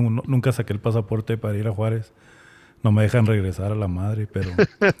 nunca saqué el pasaporte para ir a Juárez. No me dejan regresar a la madre, pero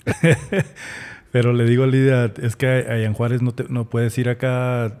pero le digo a Lidia, es que allá en Juárez no puedes ir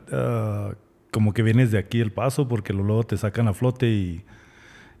acá como que vienes de aquí El Paso, porque luego te sacan a flote y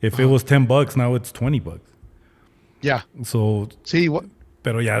if it was $10, now it's $20. Yeah. So, Sí,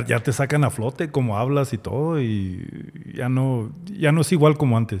 pero ya te sacan a flote como hablas y todo y ya no es igual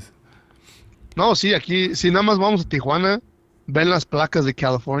como antes. no, sí, aquí, si nada más vamos a Tijuana, ven las placas de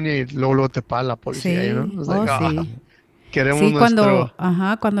California y luego te para la policía, Sí, you know? It's oh, like, sí. queremos Sí, nuestro...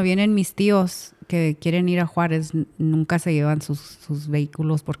 cuando vienen mis tíos que quieren ir a Juárez, nunca se llevan sus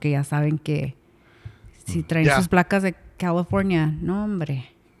vehículos porque ya saben que si traen Ya. sus placas de California, no, hombre.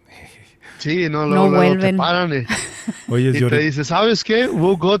 Sí, no, No luego te vuelven. paran Oye, y si te ahorita- dice, ¿sabes qué?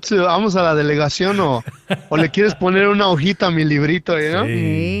 Vamos a la delegación o le quieres poner una hojita a mi librito, you know? Sí.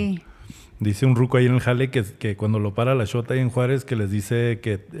 Sí. Dice un ruco ahí en el jale que cuando lo para la shota ahí en Juárez, que les dice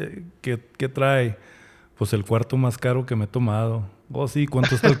que trae, pues el cuarto más caro que me he tomado. Oh, sí,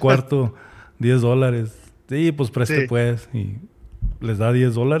 ¿cuánto está el cuarto? $10. Sí, pues preste Sí. pues. Y les da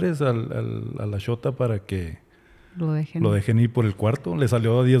 $10 a la shota para que Lo dejen. lo dejen ir por el cuarto. Le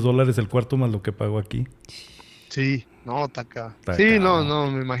salió a $10 el cuarto más lo que pagó aquí. Sí, no, taca. Está Sí, caro.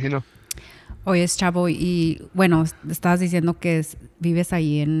 no, me imagino. Oye, Chavo, y bueno, estabas diciendo que vives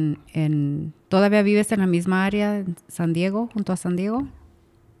ahí ¿todavía vives en la misma área, en San Diego, junto a San Diego?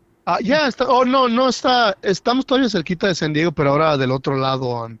 Ya está. Estamos todavía cerquita de San Diego, pero ahora del otro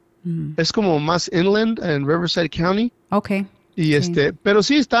lado. Es como más inland en Riverside County. Okay. Y Sí. pero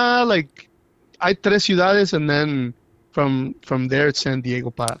sí está, like, hay 3 ciudades and then from there it's San Diego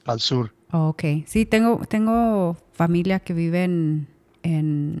para el sur. Oh, okay. Sí, tengo familia que vive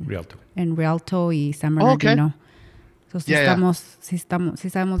en Rialto. Rialto y San Oh, okay. Bernardino. So, sí Yeah, yeah. sí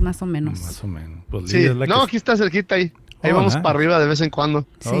sabemos más o menos. Más o menos. Pues Sí, Lidia es la no, que- aquí está cerquita ahí. Ahí Oh, vamos nice. para arriba de vez en cuando.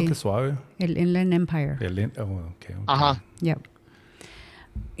 Oh, Sí. qué suave. El Inland Empire. Okay. Ajá. Yep.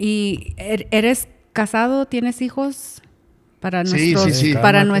 ¿Y eres casado? ¿Tienes hijos? Para Sí, nuestros, sí, sí.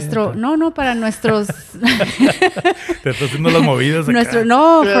 para Cálmate, nuestro, cálmate. para nuestros, Te está haciendo las movidas acá.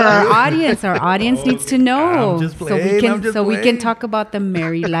 no, for our audience needs to know, I'm just so playing, I'm just we can playing. talk about the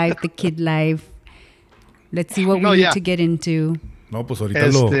married life, the kid life. Let's see what we No, need yeah. to get into. No, pues ahorita,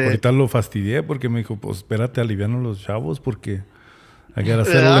 Este- ahorita lo fastidié porque me dijo, pues espérate, alivianos los chavos porque I gotta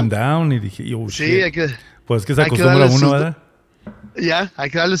settle ¿Verdad? them down. Y dije, yo, Sí, shit. hay que, Pues es que se hay que acostumbra darle uno, sus- ¿verdad? ya, hay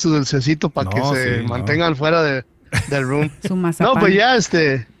que darle su dulcecito para No, que se sí, no. mantengan fuera del room. Su No, mazapán. pues ya,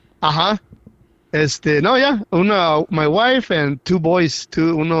 ajá. No, ya, my wife and 2 boys,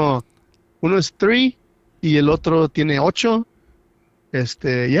 uno es 3 y el otro tiene 8.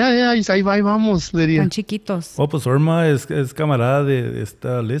 Ya, ahí vamos, diría. Tan chiquitos. Oh, pues Irma es camarada de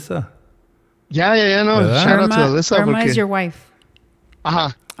esta Lisa. Ya, no, ¿Verdad? shout out to Alyssa Irma porque, is your wife.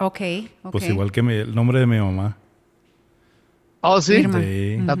 ajá. Okay. Pues igual que el nombre de mi mamá. Oh, sí. Irma.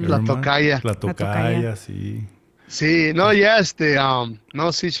 Sí, La Irma, tocaya. La La tocaya. tocaya, sí. Sí, no, ya,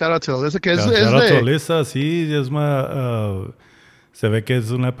 no, sí, shout out to Alyssa, que es Shout out to de, Lisa, sí, es se ve que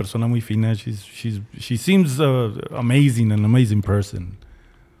es una persona muy fina. She seems amazing, an amazing person.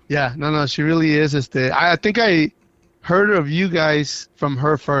 yeah, no, she really is, I think I heard of you guys from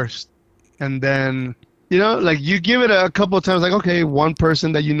her first, and then, you know, like, you give it a couple of times, like, okay, one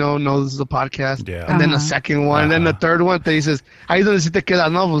person that you know knows the podcast, Yeah. and then a Ajá. second one, and then the third one, te dices, ahí es donde sí te quedas,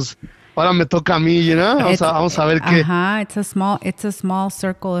 no, pues, ahora me toca a mí, you know, vamos a ver qué. Ajá, it's a small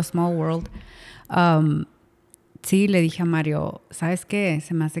circle, a small world. Sí, le dije a Mario, ¿sabes qué?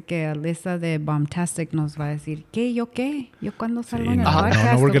 Se me hace que Alyssa de Bombtastic nos va a decir, ¿qué? ¿Yo qué? ¿Yo cuándo Sí, salgo en el no, podcast?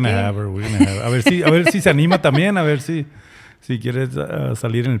 no, we're o gonna qué? have her, we're gonna have her. A ver si se anima también, a ver si quieres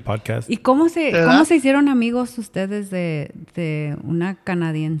salir en el podcast. ¿Y cómo se ¿Verdad? hicieron amigos ustedes de una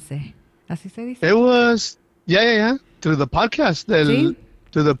canadiense? ¿Así se dice? It was, yeah, through the podcast, Sí.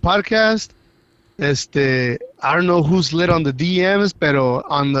 through the podcast, I don't know who's lit on the DMs, pero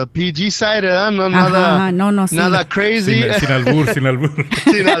on the PG side, ¿verdad? No, Ajá, no, sí. nada crazy, Sin albur, sin albur.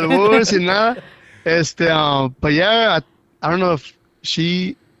 sin albur, sin nada. But yeah, I don't know if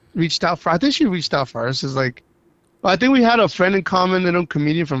she reached out I think she reached out first. It's like, I think we had a friend in common, a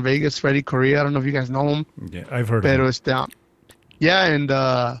comedian from Vegas, Freddie Correa. I don't know if you guys know him. Yeah, I've heard Pero of him. yeah, and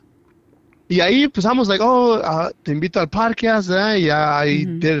y ahí empezamos like, te invito al podcast, y I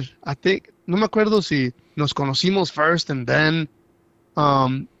did, I think, no me acuerdo si nos conocimos first and then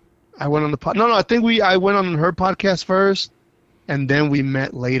I went on the no, I think I went on her podcast first and then we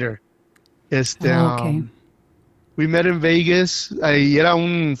met later. Okay. We met in Vegas, ahí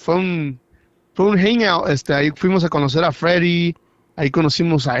fue un hangout, ahí fuimos a conocer a Freddie, ahí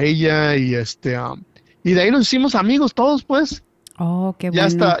conocimos a ella y y de ahí nos hicimos amigos todos, pues. Oh, qué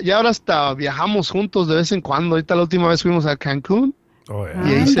bueno. Ya ahora hasta viajamos juntos de vez en cuando. Ahorita la última vez fuimos a Cancún. Oh, yeah.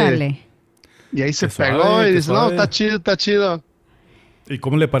 Y ahí se Qué pegó suave, y qué dice, no, suave. está chido, está chido. ¿Y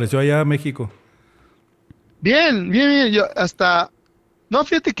cómo le pareció allá a México? Bien, bien, bien. Yo hasta... No,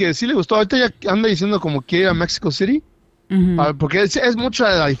 fíjate que sí le gustó. Ahorita ya anda diciendo como quiere ir a Mexico City. Porque es mucha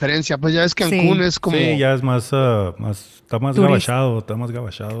la diferencia. Pues ya es Cancún, es como... Sí, ya es más, está más gabachado.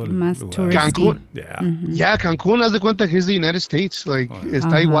 Más lugar. Cancún. Yeah. Ya, Cancún, haz de cuenta que es de United States. Like,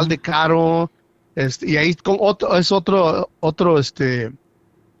 está igual de caro. Y ahí es otro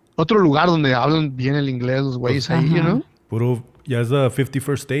lugar donde hablan bien el inglés los güeyes ahí, you know? Puro, ya es the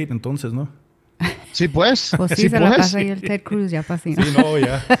 51st state entonces, ¿no? Sí, pues. Pues sí, se la pasa ahí el Ted Cruz, ya fascina. Sí, no,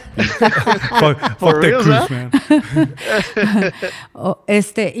 ya. Fuck the real, cruise, man.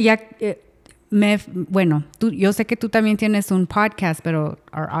 Bueno, yo sé que tú también tienes un podcast, pero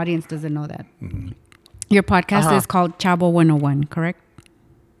our audience doesn't know that. Your podcast is called Chavo 101, correct?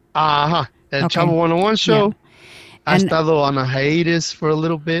 Ajá. El Okay. Chavo 101 show. Yeah. Ha estado on a hiatus for a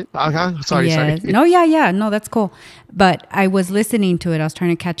little bit. Sorry. No, yeah. No, that's cool. But I was listening to it. I was trying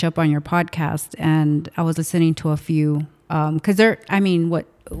to catch up on your podcast, and I was listening to a few. Because I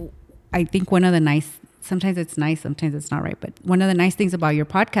think one of the sometimes it's nice, sometimes it's not right. But one of the nice things about your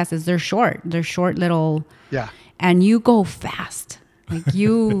podcast is they're short. They're short little. Yeah. And you go fast. Like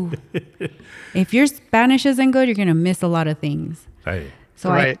if your Spanish isn't good, you're going to miss a lot of things. Hey. So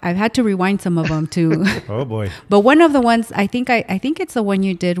Right. I've had to rewind some of them too. Oh, boy. But one of the ones I think it's the one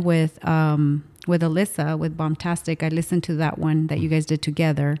you did with Alyssa with Bombtastic. I listened to that one that you guys did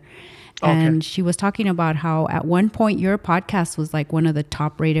together, and she was talking about how at one point your podcast was like one of the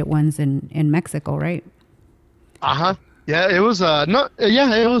top rated ones in Mexico, right? Yeah, it was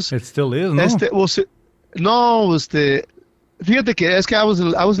it was. It still is, no? Fíjate que es que I was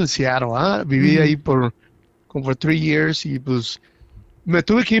in Seattle, viví ahí por 3 years y pues me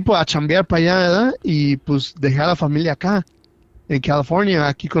tuve que ir a chambear para allá, ¿verdad? Y pues dejé a la familia acá, en California,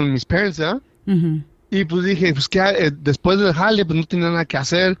 aquí con mis parents, ¿verdad? Y pues dije, pues que después del jale, pues no tenía nada que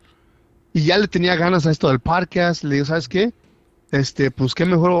hacer. Y ya le tenía ganas a esto del podcast. Le digo, ¿sabes qué? Pues qué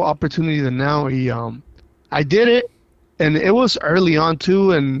mejor opportunity than now. Y I did it, and it was early on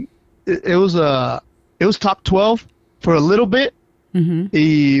too, and it was top 12 for a little bit.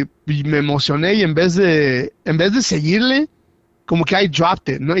 Y me emocioné y en vez de seguirle, como que I dropped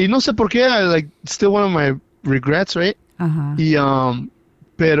it. ¿No? Y no sé por qué, like, still one of my regrets, right? Y,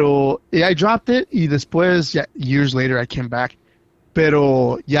 pero I dropped it y después, years later, I came back.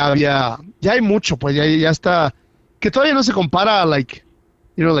 Pero ya hay mucho, pues ya está, que todavía no se compara, like,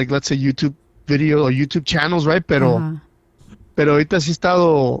 you know, like, let's say YouTube video or YouTube channels, right? Pero ahorita sí ha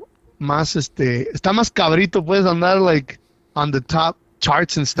estado más, está más cabrito, puedes andar, like, on the top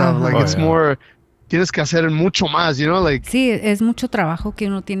charts and stuff. Like, it's more... Tienes que hacer mucho más, you know, like... Sí, es mucho trabajo que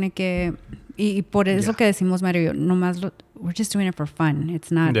uno tiene que... Y por eso que decimos, Mario, we're just doing it for fun. It's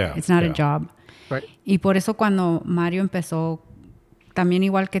not a job. Right. Y por eso cuando Mario empezó, también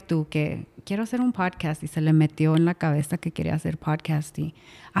igual que tú, que quiero hacer un podcast y se le metió en la cabeza que quería hacer podcast y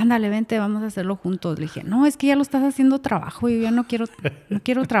ándale, vente, vamos a hacerlo juntos. Le dije, no, es que ya lo estás haciendo trabajo y yo ya no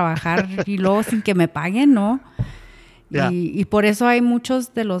quiero trabajar y luego sin que me paguen, ¿no? Yeah. Y por eso hay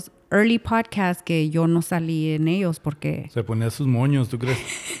muchos de los early podcasts que yo no salí en ellos porque... Se ponía sus moños, ¿tú crees?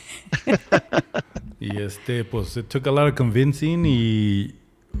 Y pues, it took a lot of convincing y...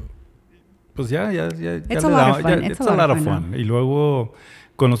 Pues ya It's a lot of fun. Y luego,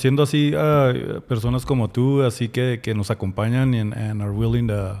 conociendo así personas como tú, así que nos acompañan and are willing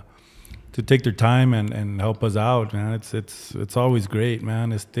to take their time and help us out, man. It's always great,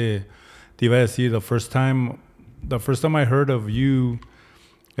 man. Te iba a decir, the first time I heard of you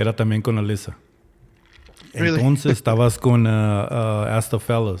era también con Alyssa. Really? Entonces estabas con Ask the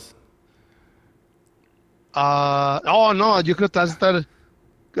Fellas. No, yo creo que vas a estar...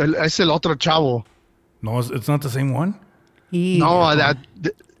 Es el otro chavo. No, it's not the same one? No,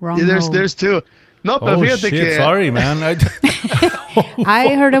 Wrong there's two. No, pero fíjate shit, que... sorry, man.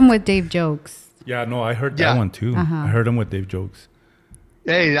 I heard him with Dave Jokes. Yeah, no, I heard that one too. I heard him with Dave Jokes.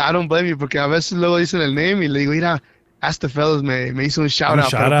 Hey, I don't blame you, porque a veces luego dicen el name y le digo, mira, Ask the Fellas me hizo un shout out,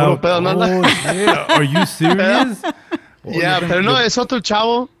 Shout pero puro out. pedo, ¿no? Oh, shit. Are you serious? Yeah, pero no, es otro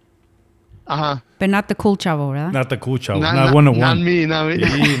chavo. Ajá. But not the cool chavo, ¿verdad? Not the cool chavo. Not, Not not, one on not one. me, not me.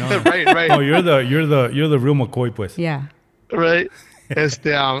 Sí, no. right. No, you're the real McCoy, pues. Yeah. Right.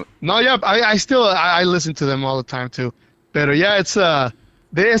 No, yeah, I listen to them all the time too. Pero yeah,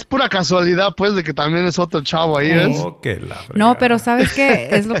 es pura casualidad, pues, de que también es otro chavo ahí, ¿es? Oh, que la fregada. No, pero ¿sabes qué?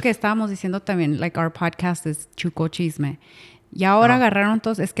 Es lo que estábamos diciendo también. Like, our podcast is Chuco Chisme. Y ahora agarraron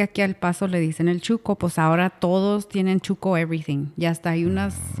todos, es que aquí al Paso le dicen el Chuco, pues ahora todos tienen Chuco Everything. Y hasta hay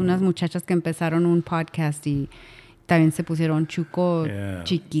unas muchachas que empezaron un podcast y también se pusieron Chuco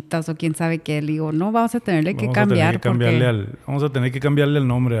chiquitas o quién sabe qué. Le digo, no, vamos a tenerle que cambiar. Vamos a tener que cambiarle el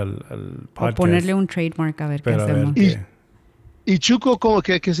nombre al podcast. O ponerle un trademark a ver Pero qué a ver hacemos. ¿Y Chuco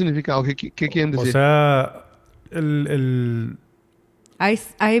qué significa? ¿O qué quieren decir? O sea,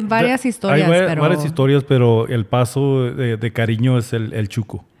 Hay varias historias, hay varias historias, pero el paso de cariño es el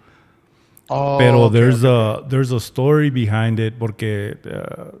Chuco. Oh, Pero okay, there's a story behind it porque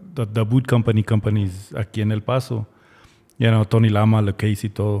the boot companies aquí en El Paso, Tony Lama, La Case y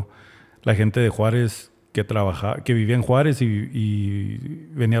todo, la gente de Juárez que vivía en Juárez y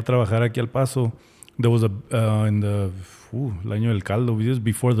venía a trabajar aquí al Paso. There was el año del caldo,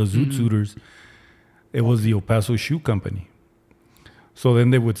 before the Zoot Suiters, it was the El Paso Shoe Company. So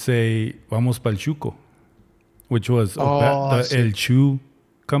then they would say, vamos pa'l Chuco, which was El Shoe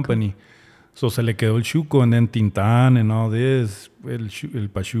Company. So se le quedó el Chuco, and then Tintán and all this, el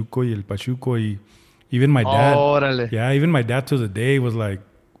Pachuco y el Pachuco. Y even my dad, even my dad to the day was like,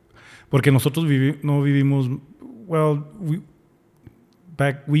 porque nosotros no vivimos, well,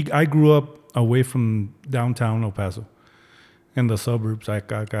 I grew up away from downtown El Paso, in the suburbs,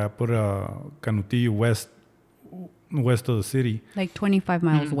 acá por Canutillo, west of the city. Like 25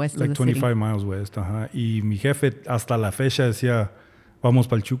 miles west of the city. Like 25 miles west, ajá. Y mi jefe hasta la fecha decía, vamos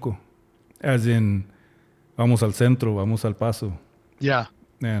pa'l Chuco. As in, vamos al centro, vamos al Paso. Yeah.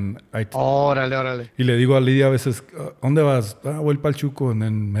 Órale. Y le digo a Lidia a veces, ¿dónde vas? Voy pa'l Chuco. Y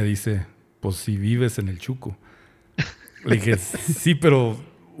me dice, pues si vives en el Chuco. Le dije, sí, pero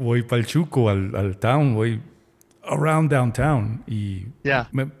voy pa'l Chuco, al town, voy around downtown. Y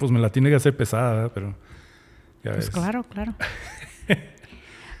pues me la tiene que hacer pesada, ¿verdad? Pero ya pues ves. claro.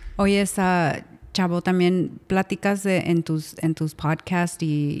 Oye, Chavo, también platicas en tus podcasts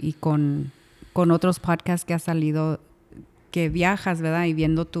y con otros podcasts que has salido, que viajas, ¿verdad? Y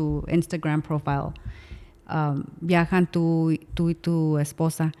viendo tu Instagram profile, viajan tú y tu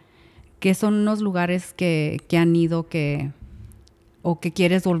esposa. ¿Qué son unos lugares que han ido o que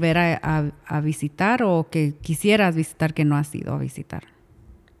quieres volver a visitar o que quisieras visitar que no has ido a visitar?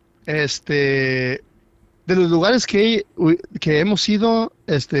 De los lugares que hemos ido,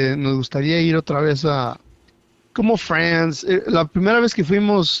 nos gustaría ir otra vez a como France. La primera vez que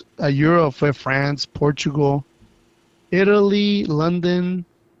fuimos a Europe fue France, Portugal, Italy, London.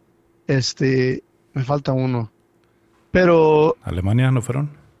 Me falta uno. Pero ¿Alemania no fueron?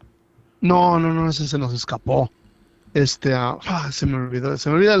 No, ese se nos escapó. Se me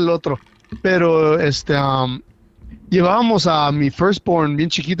olvida el otro. Pero llevábamos a mi firstborn bien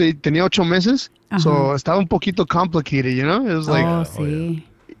chiquito y tenía 8 meses. So estaba un poquito complicated, you know? It was like, sí.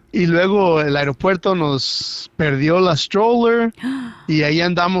 Y luego el aeropuerto nos perdió la stroller y ahí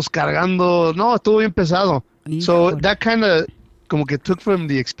andamos cargando. No, estuvo bien pesado. So that kind of como que took from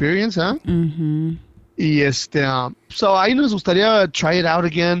the experience, ¿eh? Uh-huh. Y so ahí nos gustaría try it out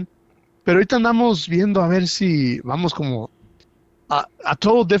again. Pero ahorita andamos viendo a ver si vamos como a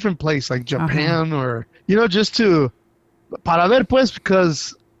total different place, like Japan or, just para ver pues,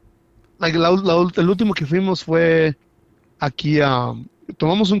 because like el último que fuimos fue aquí,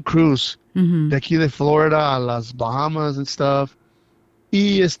 tomamos un cruise de aquí de Florida a las Bahamas and stuff.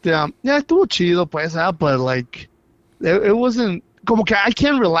 Y estuvo chido pues, but like, it wasn't, como que I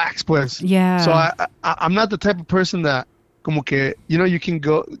can't relax pues. Yeah. So I'm not the type of person that como que, you can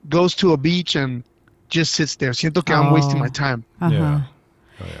goes to a beach and just sits there. Siento que I'm wasting my time. Ajá.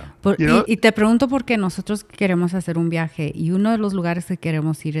 Y te pregunto porque nosotros queremos hacer un viaje y uno de los lugares que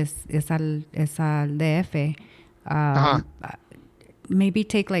queremos ir es al DF. Maybe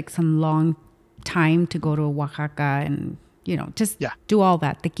take like some long time to go to Oaxaca and, just do all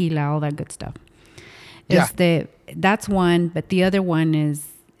that, tequila, all that good stuff. Yeah. That's one, but the other one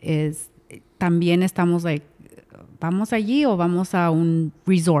is también estamos like, ¿vamos allí o vamos a un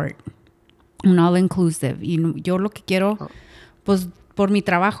resort? Un all-inclusive. Y yo lo que quiero, pues por mi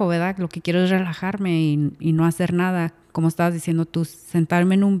trabajo, ¿verdad? Lo que quiero es relajarme y no hacer nada. como estabas diciendo tú,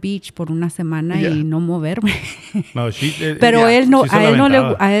 sentarme en un beach por una semana y no moverme. No, pero yeah, él no, sí se la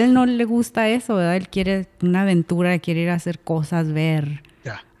aventaba. a él no le gusta eso, ¿verdad? Él quiere una aventura, quiere ir a hacer cosas, ver,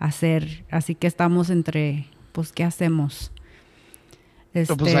 hacer. Así que estamos entre, pues, ¿qué hacemos?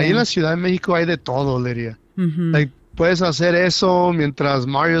 Pero pues ahí en la Ciudad de México hay de todo, Lidia. Like, puedes hacer eso mientras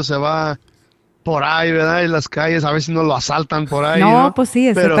Mario se va por ahí, ¿verdad? En las calles, a ver si no lo asaltan por ahí. No, pues sí,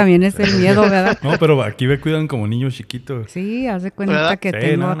 ese también es el miedo, ¿verdad? No, pero aquí me cuidan como niños chiquitos. Sí, haz de cuenta ¿verdad? Que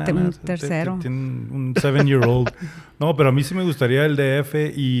tengo un tercero. Tiene un 7-year-old. No, pero a mí sí me gustaría el DF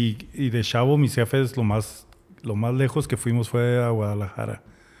y de chavo mis jefes lo más lejos que fuimos fue a Guadalajara.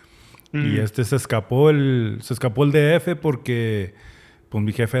 Y se escapó el DF porque pues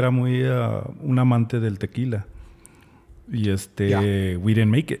mi jefe era muy un amante del tequila. Y we didn't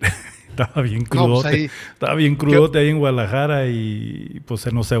make it. Estaba bien crudote. Estaba bien crudote ahí en Guadalajara y pues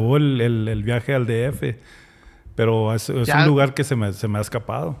se nos cebó el viaje al DF. Pero es un lugar que se me ha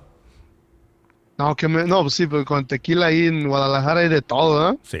escapado. No, pues sí, pero con tequila ahí en Guadalajara hay de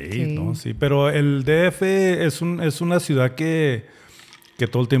todo, ¿eh? Sí. Pero el DF es una ciudad que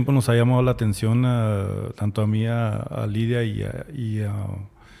todo el tiempo nos ha llamado la atención, tanto a mí, a Lidia y a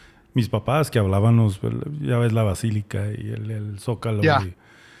mis papás, que hablábamos, ya ves, la Basílica y el Zócalo.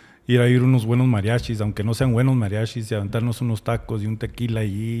 Y ir a ir unos buenos mariachis, aunque no sean buenos mariachis, y aventarnos unos tacos y un tequila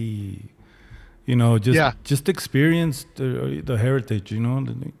allí. Just experience the heritage,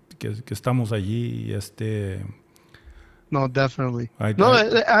 que estamos allí. No, definitely.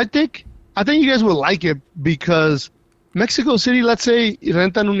 I think you guys will like it because Mexico City, let's say,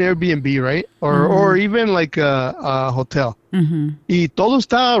 rentan un Airbnb, right? Or even like a hotel. Y todo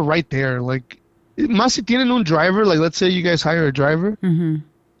está right there. Like, más si tienen un driver, like let's say you guys hire a driver,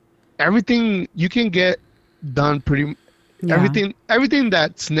 everything you can get done everything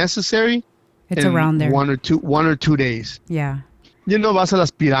that's necessary. It's around there. 1 or 2 days. Yeah. Vas a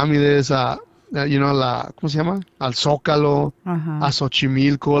las pirámides, ¿cómo se llama? Al Zócalo, a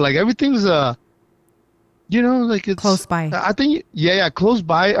Xochimilco. Like everything's like it's close by. I think close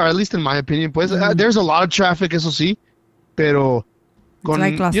by, or at least in my opinion, pues there's a lot of traffic, eso sí, pero it's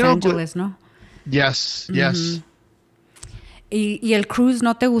like Los Angeles, ¿no? Yes. ¿Y el cruise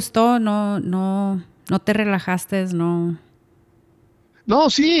no te gustó? No te relajaste, no? No,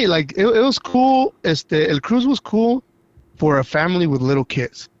 sí, like it was cool. El cruise was cool for a family with little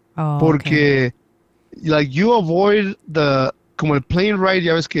kids. Oh, porque like you avoid como el plane ride,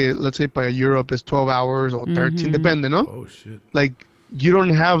 ya ves que, let's say, para Europe is 12 hours or 13, depende, ¿no? Oh, shit. Like, you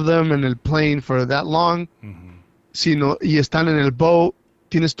don't have them in el plane for that long, y están en el boat,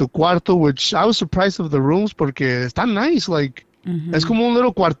 tienes tu cuarto, which I was surprised of the rooms porque están nice, like, es como un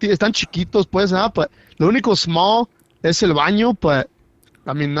little cuartito, están chiquitos, pues, but lo único small es el baño, but,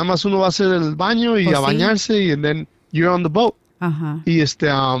 I mean, nada más uno va a hacer el baño y a bañarse, y and then you're on the boat. Y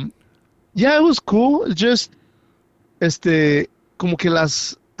yeah, it was cool, just, como que I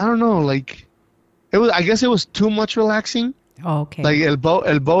don't know, like, I guess it was too much relaxing. Oh, okay. Like, el boat,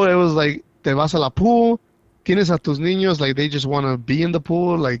 it was like, te vas a la pool, tienes a tus niños, like, they just want to be in the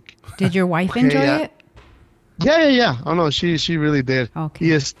pool, like. Did your wife enjoy it? Yeah. Oh, no, she really did. Okay.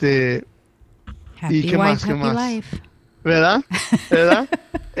 Y happy ¿qué wife, más? happy life. ¿Verdad?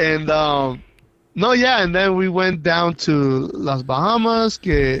 And, and then we went down to Las Bahamas,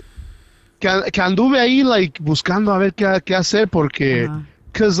 que anduve ahí, like, buscando a ver qué hacer, porque,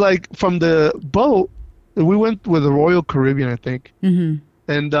 because, like, from the boat, we went with the Royal Caribbean, I think, and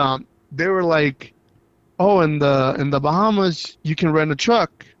they were like, oh, in the Bahamas, you can rent a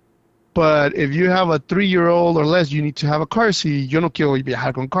truck, but if you have a 3-year-old or less, you need to have a car seat. Yo no quiero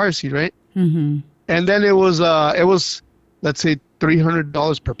viajar con car seat, right? And then it was, let's say,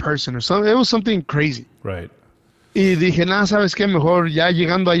 $300 per person or something. It was something crazy. Right. Y dije, nada, ¿sabes qué? Mejor ya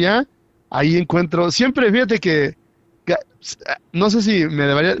llegando allá, ahí encuentro, siempre fíjate que no sé si me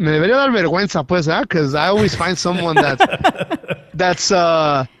debería dar vergüenza, pues, because I always find someone that's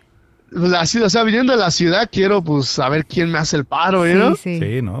o sea, viniendo de la ciudad, quiero, pues, saber quién me hace el paro, ¿no?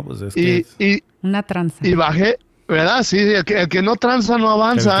 Sí, no, pues es que una tranza. Y bajé, ¿verdad? Sí, el que no tranza no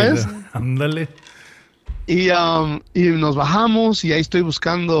avanza, ¿sabes? Ándale. Y nos bajamos y ahí estoy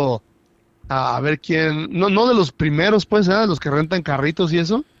buscando a ver quién, no de los primeros, pues, de los que rentan carritos y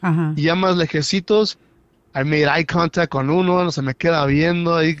eso. Y ya más lejecitos, I made eye contact con uno, se me queda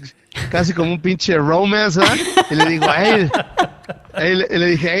viendo ahí, casi como un pinche romance, ¿verdad? Y le digo, le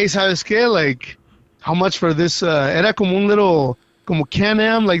dije, hey, ¿sabes qué? Like, how much for this? Era como un little, como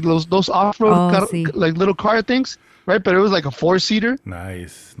Can-Am, like those off-road, like little car things, right? But it was like a 4-seater.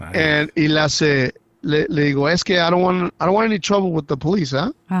 Nice. And le digo, es que I don't want any trouble with the police,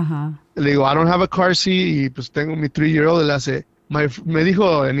 huh? Le digo, I don't have a car seat, y pues tengo mi 3-year-old, y le hace, me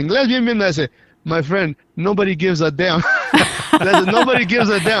dijo en inglés bien, le hace, my friend, nobody gives a damn. Le hace, nobody gives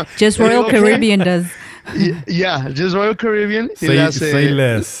a damn. Just Le digo, Royal Caribbean does. Yeah, just Royal Caribbean. Y le hace, say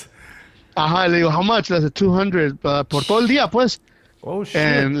less. Ajá, le digo, how much? Le hace 200 por todo el día, pues. Oh, shit.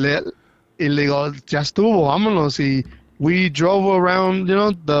 Y le digo, ya estuvo, vámonos. Y we drove around,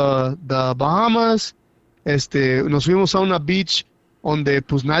 the Bahamas. Nos fuimos a una beach donde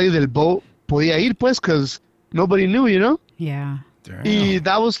pues nadie del boat podía ir, pues, because nobody knew, Yeah. Damn. Y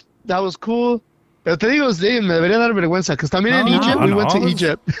that was cool. Pero te digo, sí, me debería dar vergüenza, because también en No, Egypt, no, we went to no.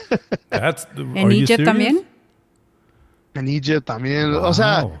 Egypt. ¿En Egypt también? En Egypt también. Wow. O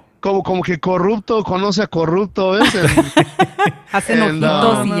sea, como que corrupto conoce a corrupto, ¿ves? Hacen And,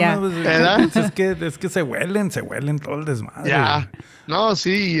 ojitos y ya. ¿verdad? Es que se huelen todo el desmadre. Ya. No,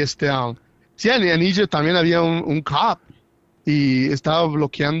 sí, sí, en Egypt también había un cop y estaba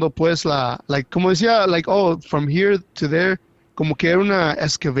bloqueando, pues, como decía, from here to there, como que era una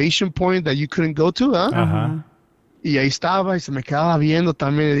excavation point that you couldn't go to, ¿ah? Ajá. Y ahí estaba y se me quedaba viendo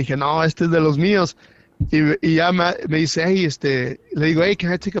también y dije, no, este es de los míos. Y ya me dice, hey, le digo, hey,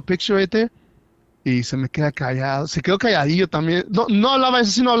 can I take a picture right there? Y se me queda callado, se quedó calladillo también. No hablaba,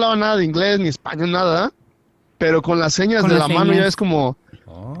 eso sí, no hablaba nada de inglés ni español, nada, ¿ah? Pero con las señas Con de las la mano señas. ya es como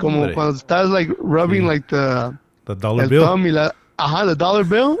Hombre. cuando estás like rubbing Sí. like The dollar el bill. thumb y the dollar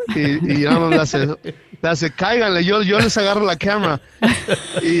bill y ya no le hace cáiganle, yo les agarro la cámara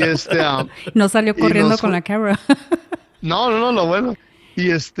y No salió Y corriendo nos con fu- la cámara. no, lo bueno. Y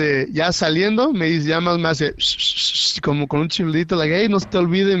ya saliendo me dice, ya más me hace como con un chiflito, like, hey, no se te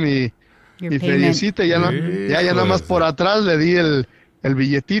olvide mi Your payment. feriecita, ya nada más Híjole. por atrás le di el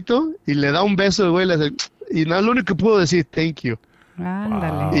billetito y le da un beso el güey, le hace, y nada, lo único que puedo decir, thank you.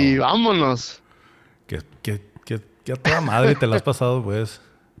 Ándale. Wow. Y vámonos. Que a toda madre te la has pasado, pues.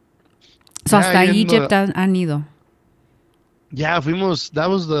 So, Ya, hasta yendo- Egypt han ido. Yeah, fuimos, that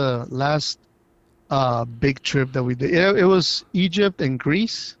was the last big trip that we did. It was Egypt and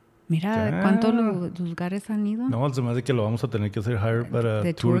Greece. Mira, Ya. ¿cuántos lugares han ido? No, se me hace que lo vamos a tener que hacer hire para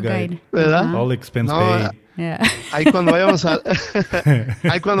De tour guide. ¿Verdad? Ajá. All expense No, paid. Yeah. Ahí cuando vayamos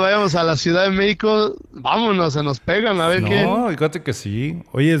a la Ciudad de México, vámonos, se nos pegan, a ver qué. No, fíjate que sí.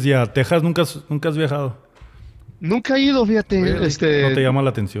 Oye, ya, Texas nunca has viajado. Nunca he ido, fíjate. No te llama la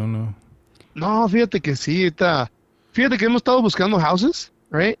atención, ¿no? No, fíjate que sí, fíjate que hemos estado buscando houses,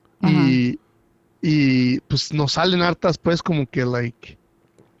 right? Ajá. Y pues nos salen hartas, pues, como que, like,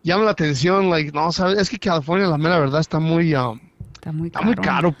 llama la atención, like, no, sabes, es que California, la mera verdad, está muy, Está muy Está caro. muy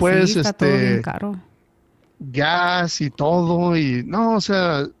caro, pues, Sí, está todo bien caro. gas y todo, y no, o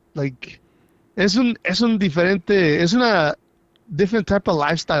sea, like, es una different type of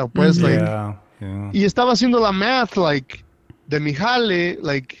lifestyle, pues, Ujú. like, Yeah. y estaba haciendo la math, like, de mi jale,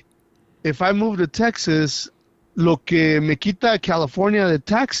 like, if I move to Texas, lo que me quita California de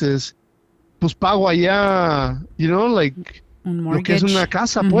taxes, pues pago allá, like, Un lo que es mortgage. una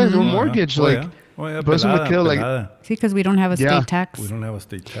casa, pues, un Ujú. mortgage, Oh, like, yeah. Oh, yeah, por eso me pelada, quedo, like, pelada. Sí, because we don't have a Yeah. state tax. We don't have a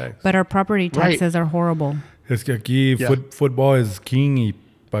state tax. But our property Right. taxes are horrible. Es que aquí Yeah. football es king y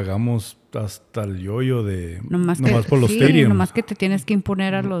pagamos hasta el yoyo de Nomás por los sí, stadiums. nomás que te tienes que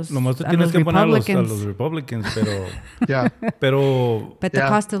imponer a los Nomás te a tienes los que poner a los Republicans. Republicans, yeah, pero But the Yeah.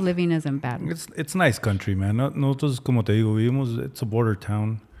 cost of living isn't bad. it's nice country, man. Nosotros, como te digo, vivimos, it's a border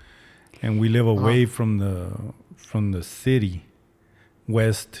town, and we live away from the city,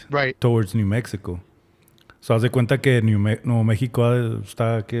 west right, towards New Mexico. So, haz de cuenta que Nuevo México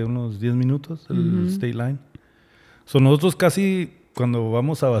está que unos 10 minutos del state line. So, nosotros casi cuando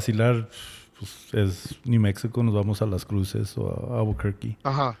vamos a vacilar, pues es New Mexico, nos vamos a Las Cruces o a Albuquerque.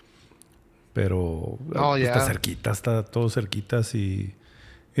 ajá, Pero Oh, está yeah. cerquita, está todo cerquitas y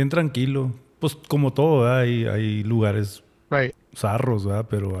bien tranquilo. Pues como todo, ¿verdad? Hay lugares right, zarros, ¿verdad?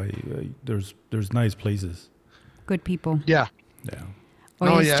 Pero there's nice places. Good people. yeah. Yeah.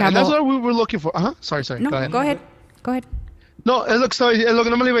 No, Oye, yeah, chavo. and that's what we were looking for. Ajá, sorry, No, go ahead. go ahead. Go ahead. No, es lo que estaba, es lo que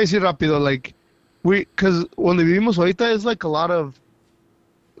no me lo iba a decir rápido, like, because donde vivimos ahorita is like a lot of,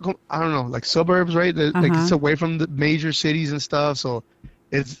 I don't know, like suburbs, right? Like Ajá. it's away from the major cities and stuff, so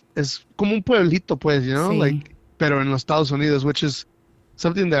it's como un pueblito, pues, Sí. like, pero en los Estados Unidos, which is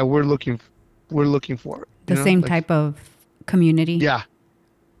something that we're looking for. The same type of community. Yeah,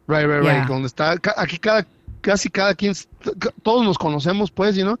 right, Yeah. donde está, aquí casi cada quien, todos nos conocemos,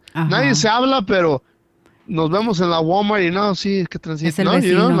 pues, Ajá. nadie se habla, pero nos vemos en la Walmart y no, sí, que Es transito, el ¿no?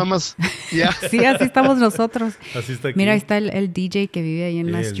 vecino. Nada más, ya. Sí, así estamos nosotros. Así está aquí. Mira, ahí está el DJ que vive ahí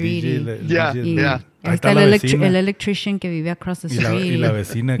en la El street. DJ, el Ya, DJ, y ya. ahí Ahí está la el vecina. electrician que vive across the street. Y la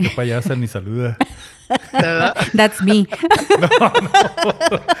vecina, que payasa, ni saluda. That's me.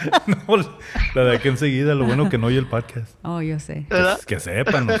 No, la de aquí enseguida, lo bueno que no oye el podcast. Oh, yo sé. Que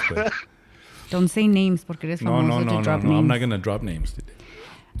sepan, pues. Don't say names porque eres No, famoso no, to no, drop no, names. I'm not gonna drop names today.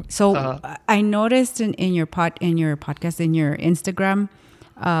 So I noticed in your podcast, in your Instagram,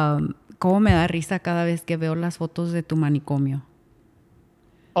 cómo me da risa cada vez que veo las fotos de tu manicomio.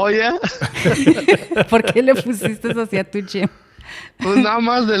 Oh, yeah. ¿Por qué le pusiste así a tu gym? Pues nada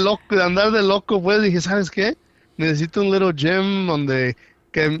más de loco, de andar de loco, pues dije, ¿sabes qué? Necesito un little gym donde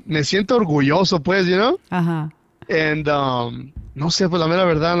que me siento orgulloso, pues, you know? Ajá. And, no sé, pues la mera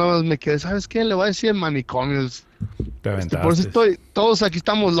verdad, no me quedé, ¿sabes qué? Le voy a decir manicomios. Te aventaste. Por eso todos aquí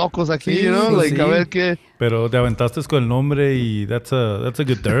estamos locos aquí, Sí, you know? sí, Like, sí. a ver qué. Pero te aventaste con el nombre y that's a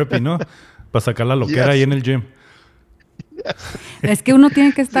good therapy, ¿no? Para sacar la loquera Yes. ahí en el gym. Es que uno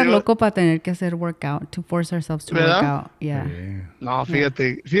tiene que estar Sí, loco para tener que hacer workout, to force ourselves to ¿Verdad? work out. Yeah. No,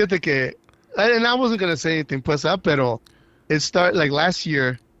 fíjate que, and I wasn't gonna say anything, pues, pero it started, like, last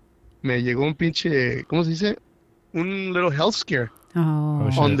year, me llegó un pinche, ¿cómo se dice? Un little health scare. Oh. Oh,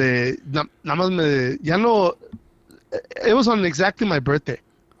 shit. Donde nada más ya no, it was on exactly my birthday.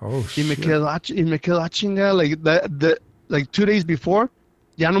 Oh, Y me shit. quedó chinga, like, like 2 days before,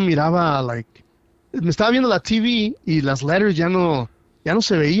 ya no miraba, like, me estaba viendo la TV y las letters ya no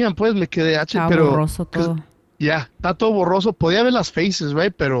se veían, pues, me quedé Estaba pero, borroso todo. yeah, está todo borroso, podía ver las faces,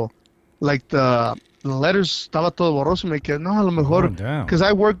 right, pero, like, the letters estaba todo borroso, me quedé, no, a lo mejor, Oh, damn. because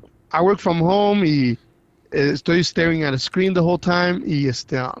I work from home y estoy staring at a screen the whole time y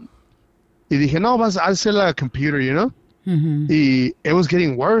y dije, no, vas a hacer la computer, you know? Ujú. Y it was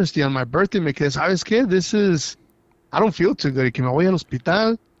getting worse. Y on my birthday me quedé, ¿sabes qué? I don't feel too good. Y que me voy al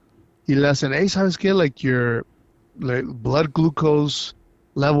hospital y le hacen, hey, ¿sabes qué? Like your blood glucose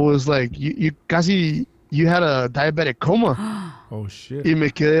level is like, you had a diabetic coma. Oh, shit. Y me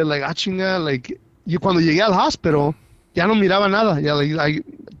quedé, like, chinga, like, yo cuando llegué al hospital ya no miraba nada. Ya, like,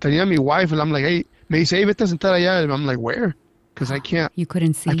 tenía a mi wife and I'm like, hey, me dice, hey, vete a sentar allá. And I'm like, where? Because I can't You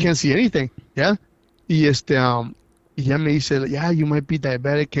couldn't see. see anything, ¿ya? Y y ya me dice, yeah, you might be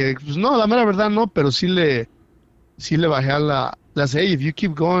diabetic. Que, pues no, la mera verdad no, pero sí le bajé a las, hey, if you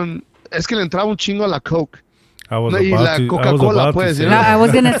keep going, es que le entraba un chingo a la Coke. I was No, y la about Coca-Cola, to pues, say you No, know? I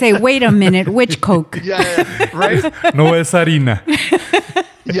was gonna say, wait a minute, which Coke? Yeah, right? No es harina.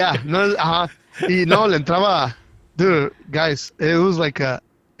 Yeah, no, ajá. Y no, le entraba, dude, guys, it was like a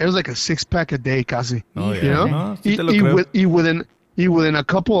 6-pack a day, casi. Oh, You yeah. know? No, sí te lo creo. Y within a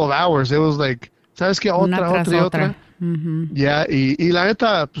couple of hours, it was like, ¿sabes qué? Una Otra tras y otra. otra. Ujú. Yeah, y la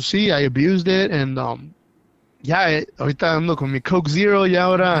neta, pues sí, I abused it, and ahorita ando con mi Coke Zero y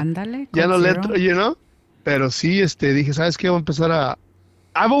ahora Ándale, ya no Coke le Zero. entro, you know? Pero sí, dije, ¿sabes qué? Voy a empezar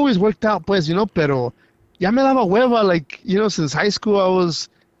I've always worked out, pues, you know, pero ya me daba hueva, like, you know, since high school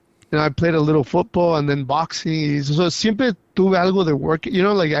I played a little football and then boxing, so siempre tuve algo de work, you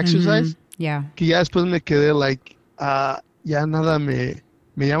know, like exercise, Ujú. Yeah. que ya después me quedé, like, ya nada me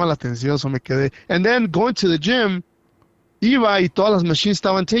llama la atención, so me quedé. And then going to the gym, iba y todas las machines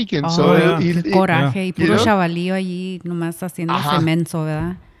estaban taken. Oh, yeah. qué coraje. Y you puro know? chavalío allí nomás haciendo Ajá. menso,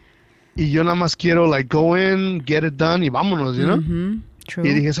 ¿verdad? Y yo nada más quiero, like, go in, get it done y vámonos, you know? Ujú. True.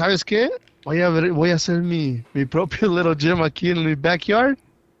 Y dije, ¿sabes qué? Voy a hacer mi propio little gym aquí en mi backyard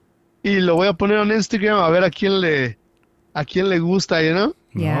y lo voy a poner en Instagram a ver a quién le gusta, you know?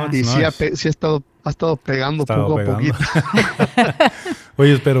 Yeah. No, Y it's nice. sí ha estado pegando Estaba poco pegando. a poquito.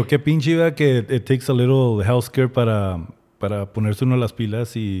 Oye, pero qué pinche iba que it takes a little health scare para ponerse uno las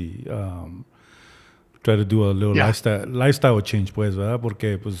pilas y try to do a little Yeah. lifestyle change, pues, ¿verdad?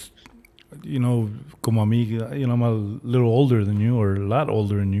 Porque, pues, you know, como a mí, you know, I'm a little older than you or a lot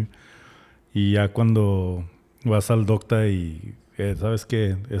older than you. Y ya cuando vas al doctor y, ¿sabes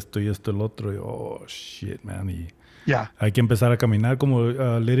qué? Esto y esto, el otro. Y, oh, shit, man. Y Yeah. hay que empezar a caminar como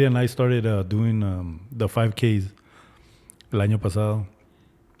Lydia and I started doing the 5Ks el año pasado.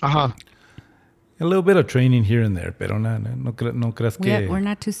 Ajá. A little bit of training here and there, pero no creas que We're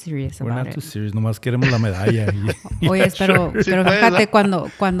not too serious we're about not it. too serious. Nomás queremos la medalla. Oye, pero Sí, pues, fíjate, ¿no?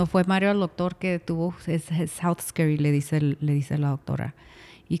 cuando fue Mario al doctor que tuvo his health scare, le dice la doctora,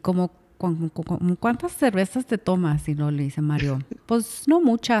 y como ¿cuántas cervezas te tomas? Y luego le dice Mario, pues no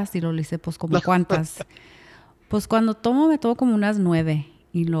muchas. Y luego le dice, pues como ¿cuántas? Pues cuando me tomo como unas 9.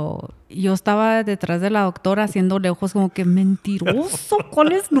 Y yo estaba detrás de la doctora haciéndole ojos como que mentiroso,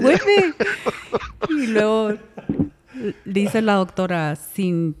 ¿cuáles 9? Y luego Dice la doctora,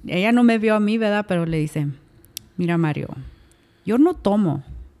 ella no me vio a mí, ¿verdad? Pero le dice, mira Mario, yo no tomo,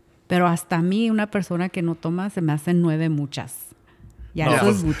 pero hasta a mí una persona que no toma se me hacen 9 muchas. Ya, No, eso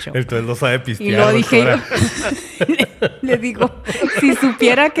pues, es mucho. Entonces lo sabe pistear. Y lo dije yo. doctora. Le digo, si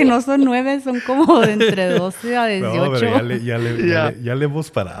supiera que no son 9, son como de entre 12 a 18. No, pero ya le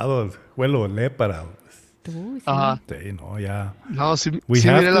hemos parado. Bueno, le he parado. Tú, sí. Ajá. Sí, no, ya. No, sí We miré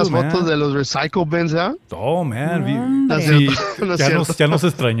have to, las man. fotos de los recycle bins, ¿ah? Oh, man. No, hombre. Sí, No es ya, cierto. ya nos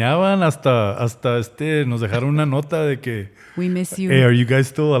extrañaban hasta nos dejaron una nota de que, We miss you. hey, are you guys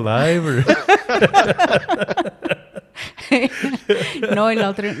still alive? Or- No, y la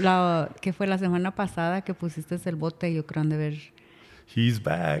otra, que fue la semana pasada que pusiste el bote, yo creo han de ver. He's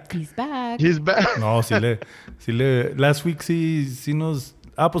back. He's back. He's back. No, last week sí nos,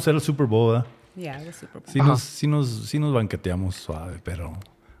 pues era el Super Bowl, ¿verdad? Yeah, it was Super Bowl. Sí nos banqueteamos suave, pero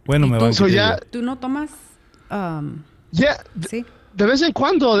bueno, ¿Y me tú? banqueteé. So ya, ¿Tú no tomas? yeah, Sí. de vez en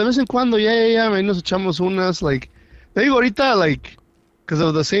cuando, ya, ahí nos echamos unas, like, te digo ahorita, like, because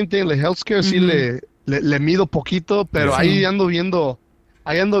of the same thing, like, healthcare, sí le mido poquito, pero Sí. ahí ando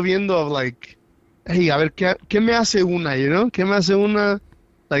viendo, like, hey, a ver, ¿qué me hace una, you know? ¿Qué me hace una?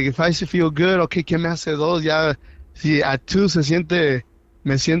 Like, if I feel good, okay, ¿qué me hace 2? Ya, si at 2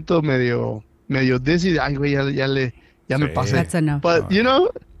 me siento medio dizzy, ay, güey, ya me Sí. pasé. That's enough. But, you know,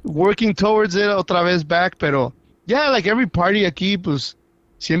 working towards it, otra vez back, pero, yeah, like, every party aquí, pues,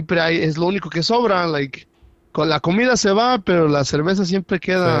 siempre es lo único que sobra, like, con la comida se va, pero la cerveza siempre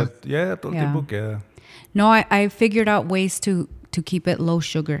queda. Ya, todo el Yeah. tiempo queda. No, I figured out ways to keep it low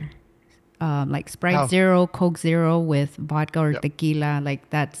sugar. Like Sprite How? Zero, Coke Zero with vodka or Yep. tequila. Like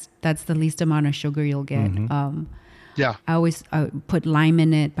that's the least amount of sugar you'll get. Yeah. I always put lime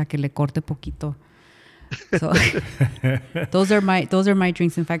in it para que le corte poquito. So those are my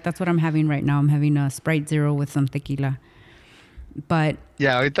drinks. In fact, that's what I'm having right now. I'm having a Sprite Zero with some tequila. But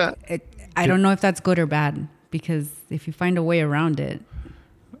Yeah, ahorita, I don't know if that's good or bad because if you find a way around it.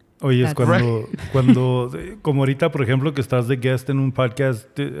 Oye, es That's- cuando, como ahorita, por ejemplo, que estás de guest en un podcast,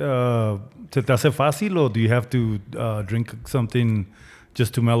 ¿se te hace fácil o do you have to drink something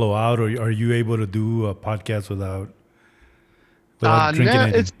just to mellow out, or are you able to do a podcast without drinking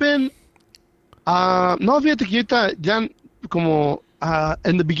anything? it's been, no, fíjate que ahorita ya como,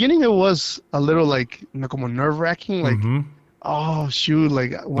 in the beginning it was a little like, como nerve-wracking, like, Mhm. oh, shoot,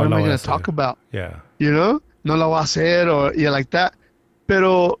 like, what No am la I voy a going hacer. to talk about? Yeah. You know? No la voy a hacer, or, yeah, like that.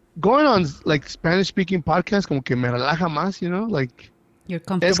 Pero going on, like, Spanish-speaking podcasts, como que me relaja más, you know? Like, You're es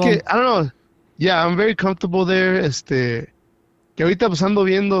comfortable. que, I don't know. Yeah, I'm very comfortable there. Que ahorita pues ando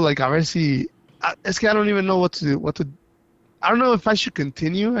viendo, like, a ver si, es que I don't even know what to, I don't know if I should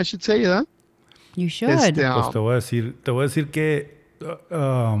continue, I should say, ¿verdad? You should. Pues te voy a decir que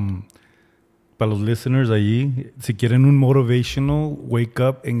para los listeners allí, si quieren un motivational wake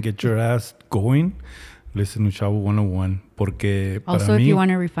up and get your ass going, listen to Chavo 101, porque para Also, mí, if you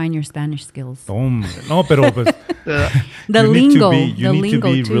want to refine your Spanish skills. hombre, no, pero pues The you lingo. need The to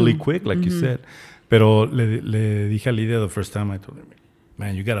lingo, be too. really quick, like you said. Pero le dije a Lidia the first time I told her,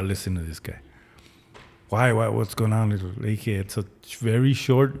 man, you gotta listen to this guy. Why? What's going on? Le dije, it's a very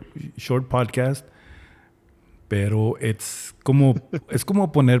short podcast, pero es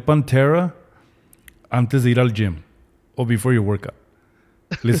como poner Pantera antes de ir al gym or before your workout.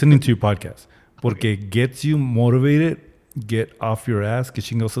 Listening to your podcast. Porque it gets you motivated, get off your ass. ¿Qué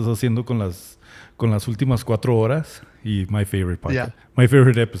chingados estás haciendo con las últimas 4 horas? Y my favorite podcast. Yeah. My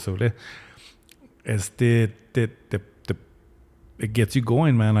favorite episode. It gets you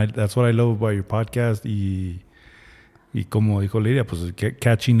going, man. That's what I love about your podcast. Y como dijo Lidia, pues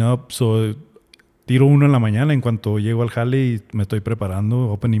catching up. So, tiro uno en la mañana en cuanto llego al jale y me estoy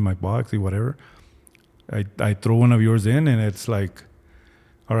preparando, opening my box y whatever. I throw one of yours in and it's like,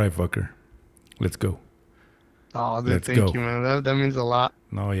 all right, fucker, let's go. Oh, Let's thank go. you, man. That means a lot.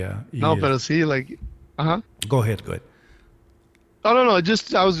 No, yeah. No, Y, pero sí, like, Go ahead. Oh, no.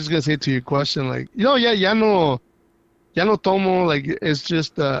 I was just gonna say to your question, like, you know, ya no tomo, like, it's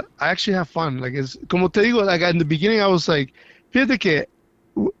just, I actually have fun. Like, it's, como te digo, like, in the beginning, I was like, fíjate que,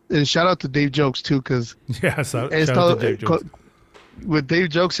 and shout out to Dave Jokes, too, because Yeah, shout he out estado, to Dave Jones. with Dave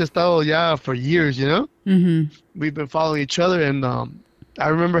Jokes, he estado ya for years, you know? Mm-hmm. We've been following each other, and I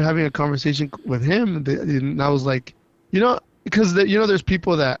remember having a conversation with him, and I was like, you know, because, there's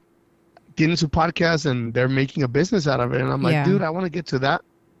people that get into podcasts, and they're making a business out of it, and I'm like, Yeah. dude, I want to get to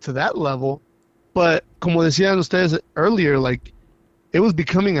that level. But como decían ustedes earlier, like, it was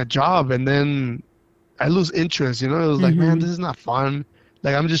becoming a job, and then I lose interest, you know? It was like, man, this is not fun.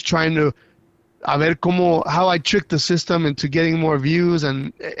 Like, I'm just trying to, a ver how I trick the system into getting more views,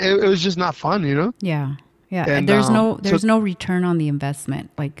 and it was just not fun, you know? Yeah. Yeah, And, there's so- no return on the investment.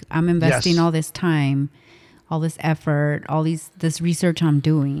 Like I'm investing Yes. all this time, all this effort, this research I'm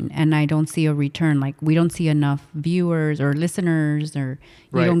doing, and I don't see a return. Like we don't see enough viewers or listeners, or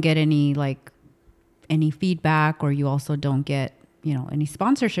you Right. don't get any feedback, or you also don't get any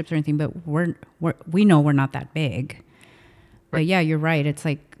sponsorships or anything. But we know we're not that big. But yeah, you're right. It's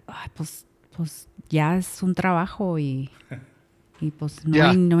like pues ya es un trabajo y pues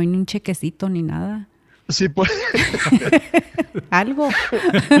Yeah. no hay ni un chequecito ni nada. Sí, pues. Algo.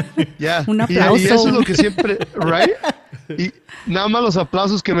 Yeah. Un Y aplauso. eso es lo que siempre, right? Y nada más los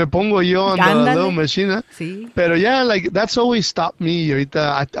aplausos que me pongo yo on the Ándale. little machine. Sí. Pero yeah, like that's always stopped me. Y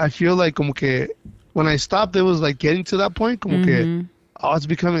ahorita I feel like como que when I stopped, it was like getting to that point, como que it's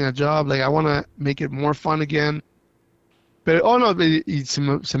becoming a job. Like I want to make it more fun again. Pero no, y se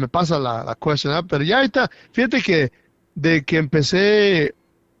me pasa la question, ¿eh? Pero ya ahorita, fíjate que de que empecé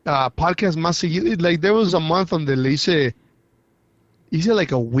podcast más seguido, like there was a month donde le hice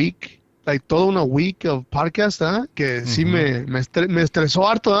like a week, like toda una week of podcast, ¿eh? Que sí me estresó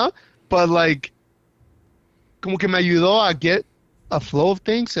harto, ¿eh? But like como que me ayudó a get a flow of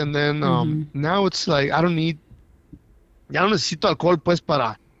things, and then now it's like ya no necesito alcohol pues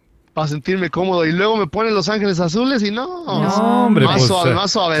para sentirme cómodo, y luego me ponen Los Ángeles Azules y no, hombre, más, pues,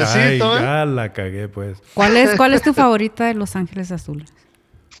 más suavecito, ay, ya la cagué, pues. ¿Cuál es tu favorita de Los Ángeles Azules?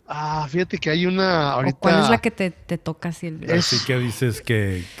 Fíjate que hay una ahorita. ¿O cuál es la que te toca así? Así que dices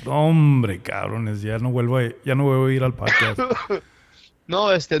que, hombre, cabrones, ya no vuelvo a ir al podcast. No,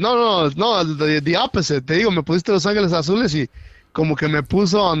 the opposite. Te digo, me pusiste Los Ángeles Azules y como que me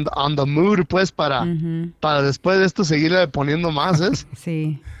puso on the mood, pues, para después de esto seguirle poniendo más, ¿es?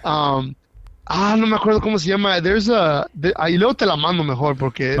 Sí. No me acuerdo cómo se llama. Y luego te la mando mejor,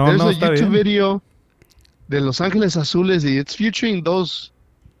 porque No, there's a está YouTube bien. video de Los Ángeles Azules y it's featuring dos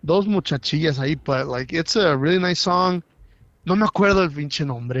muchachillas ahí, but like it's a really nice song. No me acuerdo el pinche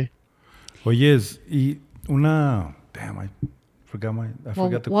nombre. Oyes, y una... Damn, I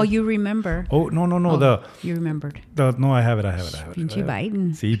forgot the Well, you remember. Oh, no, You remembered. no, I have it. Pinche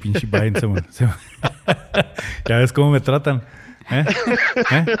Biden. Sí, pinche Biden. Ya ves cómo me tratan. ¿Eh?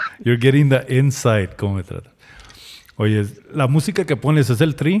 You're getting the inside, cómo me tratan. Oye, la música que pones es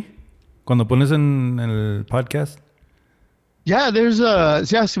el tri cuando pones en el podcast. Yeah,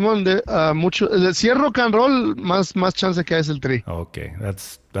 Simón, mucho. Si es rock and roll, más chance que es el tri. Okay,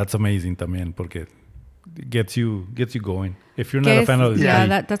 that's amazing también porque it gets you going. If you're not a fan of the Yeah,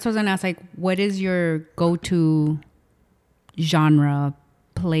 tri. that's what I was gonna ask. Like, what is your go-to genre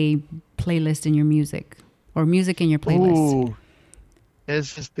playlist in your music, or music in your playlist?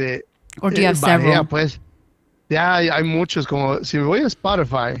 Es Or do you have varía, several? pues. Ya hay muchos, como si voy a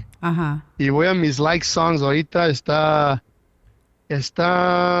Spotify Ajá. y voy a mis like songs, ahorita está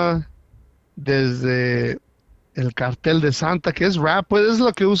desde el Cartel de Santa, que es rap, pues es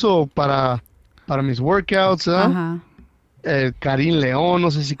lo que uso para mis workouts, ¿eh? Ajá. Karim León,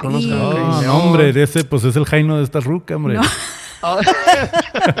 no sé si conozcan a Karim No, León. hombre, ese pues es el Jaino de esta ruca, hombre. No.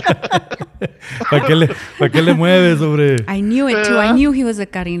 ¿Para qué le mueves, hombre? I knew it too. I knew he was a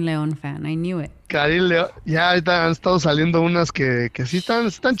Karim León fan. I knew it. Karim León, ya ahorita han estado saliendo unas que sí están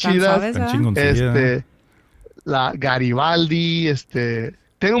chidas. suaves, Tan ¿verdad? chingoncilla. La Garibaldi,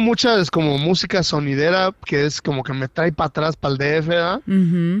 tengo muchas como música sonidera que es como que me trae para atrás para el DF, ¿verdad?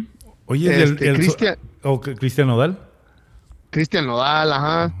 Mhm. Oye, ¿y el Cristian Cristian Nodal? Cristian Nodal,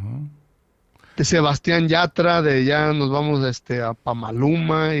 ajá. De Sebastián Yatra, de ya nos vamos a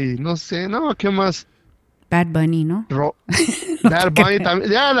Pamaluma y no sé, no, ¿qué más? Bad Bunny, ¿no? Bad Bunny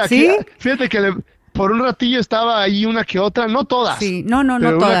también. Ya, ¿Sí? fíjate que por un ratillo estaba ahí una que otra, no todas. Sí. No pero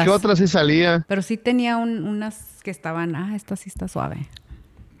una todas. que otra sí salía. Pero sí tenía unas que estaban, esta sí está suave.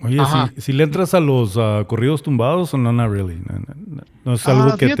 Oye, Ajá. si le entras a los corridos tumbados o no, not really. No es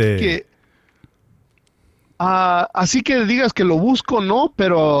algo que Fíjate te... que, así que digas que lo busco, no,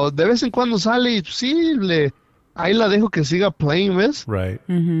 pero de vez en cuando sale y sí, ahí la dejo que siga playing, ¿ves? Right.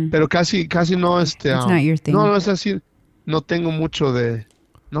 Mhm. Pero casi no, It's not your thing. no es así, no tengo mucho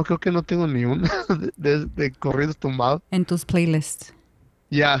no creo que no tengo ni una de corridos tumbados. En tus playlists.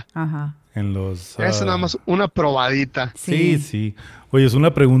 Ya, Ajá. En los... es nada más una probadita. Sí. Oye, es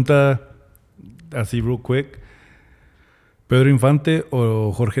una pregunta así real quick. ¿Pedro Infante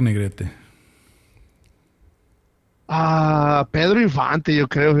o Jorge Negrete? Pedro Infante, yo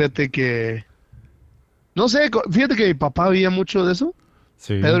creo, fíjate que... No sé, fíjate que mi papá veía mucho de eso.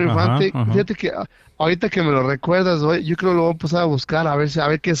 Sí. Pedro Infante, Ajá. fíjate que ahorita que me lo recuerdas, yo creo que lo voy a empezar a buscar a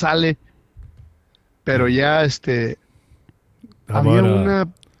ver qué sale. Pero ya, había Ahora, una...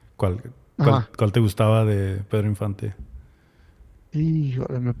 ¿Cuál Ajá. te gustaba de Pedro Infante?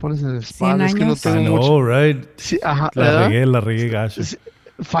 Híjole, me pones en el 100 spot. Es que no años. tengo I mucho. know, right? Sí, ajá, La ¿verdad? regué gacho. Sí,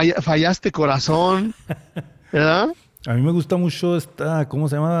 fallaste corazón, ¿verdad? A mí me gusta mucho esta, ¿cómo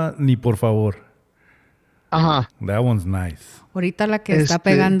se llama? Ni por favor. Ajá. That one's nice. Ahorita la que está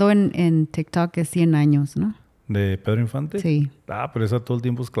pegando en TikTok es 100 años, ¿no? ¿De Pedro Infante? Sí. Ah, pero esa todo el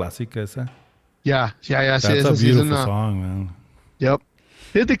tiempo es clásica esa. Ya, sí, That's esa a sí es beautiful una. song, man. Yep.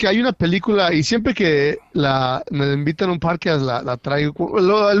 Fíjate que hay una película y siempre que me invitan a un parque la traigo.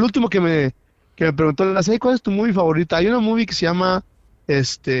 El último que me preguntó, ¿cuál es tu movie favorita? Hay una movie que se llama,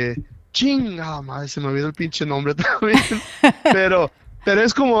 chingada madre, se me olvidó el pinche nombre también. Pero,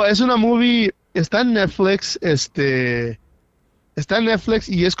 es una movie, está en Netflix, está en Netflix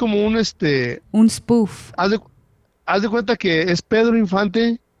y es como Un spoof. haz de cuenta que es Pedro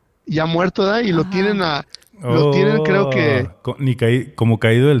Infante ya muerto, ¿verdad? Y lo tienen creo que. Como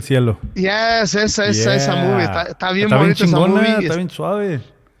caído del cielo. Yes, esa movie. Está bien Está bien bonita esa chingona, movie. está bien suave.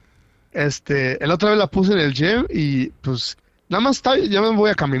 El otra vez la puse en el gym y pues nada más ya me voy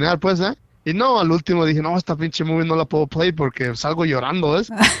a caminar, pues, ¿eh? Y no, al último dije, no, esta pinche movie no la puedo play porque salgo llorando,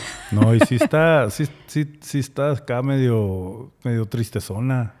 ¿ves? No, y sí está acá medio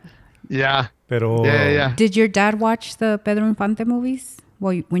tristezona. Ya. Pero Yeah. Did your dad watch the Pedro Infante movies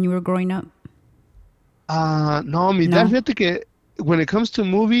when you were growing up? No, mi dad, fíjate que when it comes to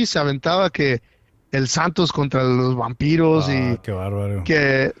movies, se aventaba que el Santos contra los vampiros y qué bárbaro.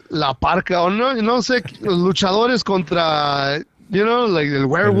 que la parca, o no sé, los luchadores contra, like el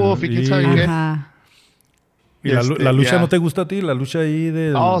werewolf y quién sabe qué. Ajá. ¿Y la lucha ya. no te gusta a ti? La lucha ahí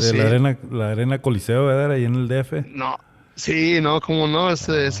de Sí. la arena Coliseo, ¿verdad? Ahí en el DF. No, sí, no, cómo no,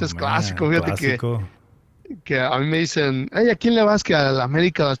 ese es Man, clásico, fíjate clásico. que a mí me dicen, hey, ¿a quién le vas? Que a la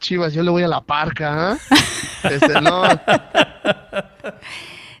América, a las Chivas, yo le voy a la parca, ¿eh? No,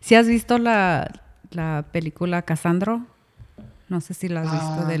 ¿Sí has visto la película Casandro? No sé si la has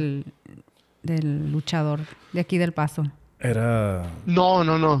visto del luchador de aquí del Paso. Era...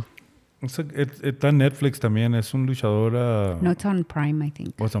 no. Está en Netflix también. Es un luchador... No, it's on Prime, I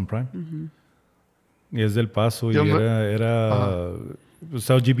think. ¿What's on Prime? Y es del Paso. Yo y me- era pues,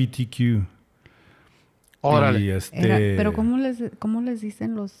 LGBTQ. Órale. Y Pero ¿cómo les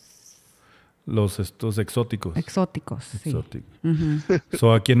dicen los estos exóticos. exóticos? Sí. Exotic. Ujú.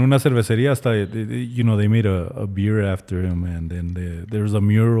 So aquí en una cervecería hasta, they made a beer after him, and then there's a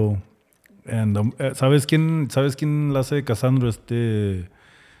mural. And ¿sabes quién la hace de Cassandra?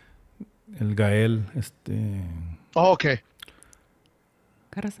 El Gael, Oh, ok.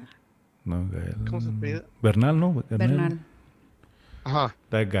 Caraza. no, Gael. ¿Cómo se apellida? Bernal, ¿no? Bernal. Ajá.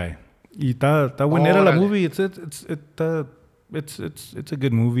 That guy. Y está buena la Órale. movie. It's a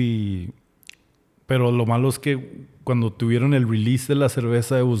good movie. Pero lo malo es que cuando tuvieron el release de la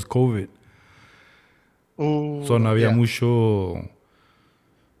cerveza, it was COVID. So no había yeah. mucho...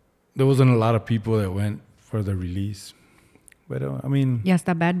 There wasn't a lot of people that went for the release. Pero, I mean... Y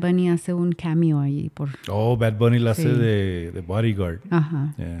hasta Bad Bunny hace un cameo ahí por... Oh, Bad Bunny la hace Sí. de Bodyguard.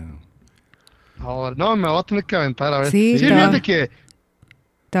 Ajá. Yeah. No, me voy a tener que aventar a ver. Sí, Fíjate que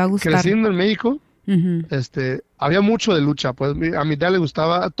Te va a gustar. creciendo en México, Ujú. había mucho de lucha, pues a mi dad le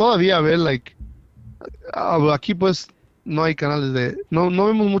gustaba todavía ver, aquí pues no hay canales no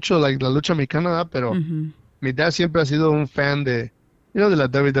vemos mucho la lucha mexicana, ¿verdad? Pero Ujú. mi dad siempre ha sido un fan de la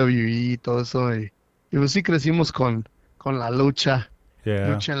WWE y todo eso, y pues sí crecimos con la lucha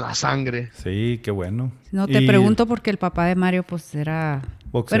Yeah. en la sangre. Sí, qué bueno. No te Y pregunto porque el papá de Mario pues era...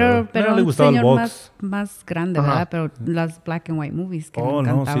 boxeador. Pero No, le un gustaba el señor box. más grande, Ajá. ¿verdad? Pero las black and white movies que Oh, me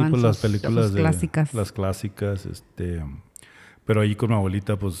no, sí, encantaban. pues las sus películas clásicas. Las clásicas, pero ahí con mi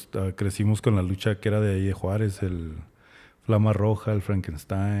abuelita, pues crecimos con la lucha que era de ahí de Juárez, el Flama Roja, el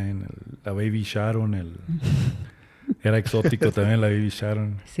Frankenstein, la Baby Sharon, era exótico también la Baby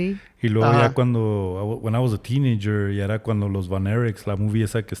Sharon. Sí. Y luego Ajá. ya when I was a teenager, ya era cuando los Van Erics, la movie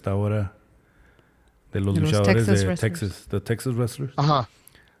esa que está ahora, de los De los luchadores Texas de wrestlers. the Texas wrestlers. Ajá.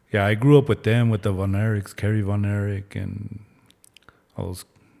 Yeah, I grew up with them, with the Von Erichs, Kerry Von Erich, and all the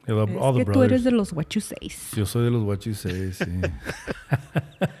Es que tú brothers. eres de los what you says. Yo soy de los What You Say, sí.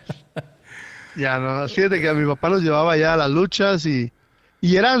 Ya, no, fíjate que a mi papá nos llevaba ya a las luchas y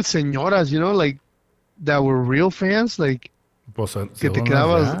eran señoras, that were real fans, Pues, que te son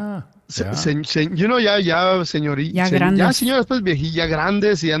quedabas- ya. ya señorita, Ya grandes. ya señoras pues viejillas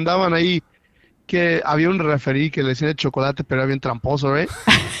grandes y andaban ahí que había un referí que le decían el chocolate pero era bien tramposo, right?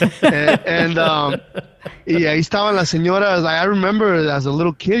 Y ahí estaban las señoras. I remember as a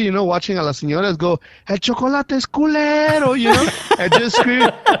little kid, watching a las señoras go, el chocolate es culero, and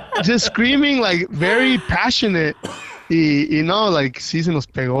just screaming like very passionate, Y no, like, sí se nos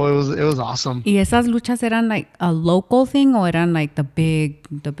pegó. It was awesome. ¿Y esas luchas eran like a local thing o eran like the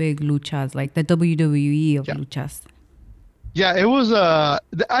big luchas, like the WWE of luchas? Yeah, it was,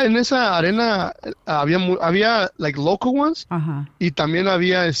 en esa arena había like local ones. Ajá. Y también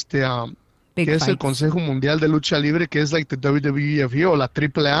había Big que es el fights. Consejo Mundial de Lucha Libre, que es like the WWE of here, o la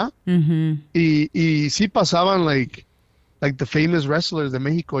AAA. Mhm. Y sí pasaban like the famous wrestlers de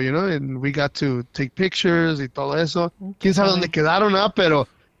México, you know, and we got to take pictures y todo eso. Quién sabe dónde quedaron, pero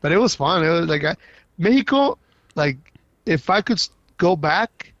it was fun. It was like México, like if I could go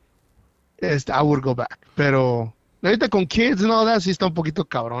back, I would go back. Pero ahorita con kids and all that sí está un poquito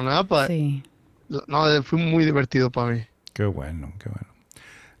cabrón, but Sí. no, fue muy divertido para mí. Qué bueno, qué bueno.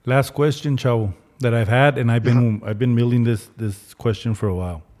 Last question, Chavo, that I've had, and I've been milling this question for a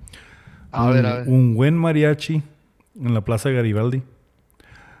while. A ver. Un buen mariachi en la Plaza Garibaldi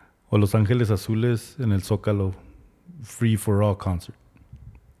o Los Ángeles Azules en el Zócalo Free for All concert.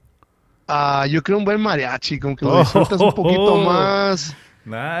 Yo creo un buen mariachi, como que lo disfrutas un poquito más.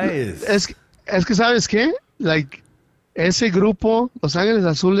 Nice. Es que, ¿sabes qué? Like, ese grupo, Los Ángeles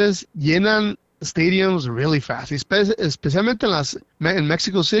Azules, llenan stadiums really fast. Especialmente en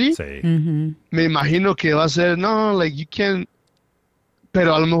Mexico City. Sí. Mhm. Me imagino que va a ser, no, like, you can't.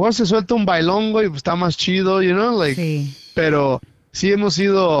 Pero a lo mejor se suelta un bailongo y está más chido, you know? Like, Sí. pero sí hemos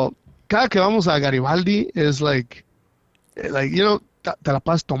ido. Cada que vamos a Garibaldi, es like, you know, te la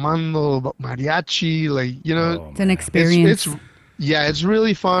pasas tomando mariachi, like, you know. It's an experience. It's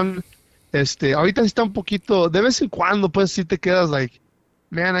really fun. Ahorita sí está un poquito, de vez en cuando, pues sí te quedas like,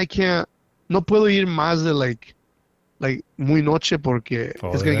 man, no puedo ir más de like muy noche porque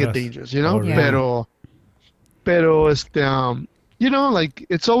it's gonna get dangerous, you know? Oh, yeah. Pero you know, like,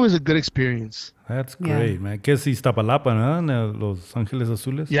 it's always a good experience. That's great, man. ¿Qué es Iztapalapa, no? En Los Ángeles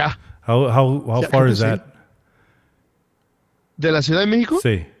Azules? Yeah. How Yeah, far creo is que that? ¿De la Ciudad de México?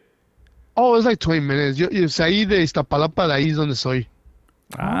 Sí. Oh, it's like 20 minutes. Yo ahí de Iztapalapa, de ahí es donde soy.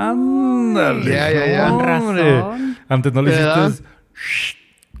 Ándale. Yeah. Con razón. Antes no le ¿Verdad? hiciste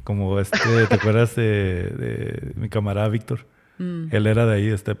como ¿te acuerdas de mi camarada Víctor? Él era de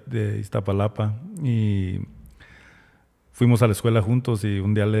ahí, de Iztapalapa, y fuimos a la escuela juntos y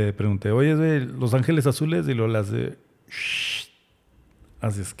un día le pregunté, oye, de Los Ángeles Azules, y luego le hace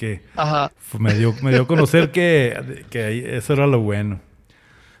así es que Ajá. me dio a conocer que ahí, eso era lo bueno.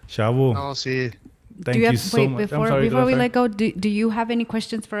 Chavo, No, sí. thank you so much. Before we let go, do you have any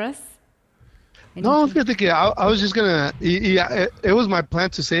questions for us? No, fíjate que I was just gonna. It was my plan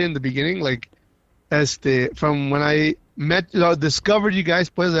to say in the beginning, like, from when I discovered you guys,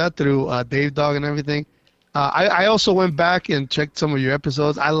 pues, through Dave Dog and everything. I also went back and checked some of your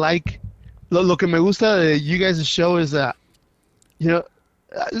episodes. I like lo que me gusta de you guys' show is that, you know,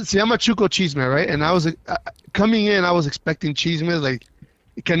 se llama Chuco Chisme, right? And I was coming in, I was expecting chismes, like,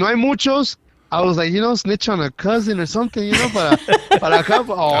 que no hay muchos. I was like, you know, snitch on a cousin or something, you know, para acá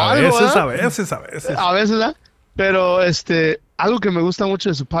o algo, a veces. A veces, ¿verdad? Pero algo que me gusta mucho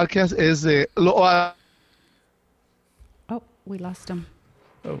de su podcast es Oh, we lost him.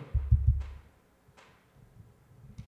 Oh.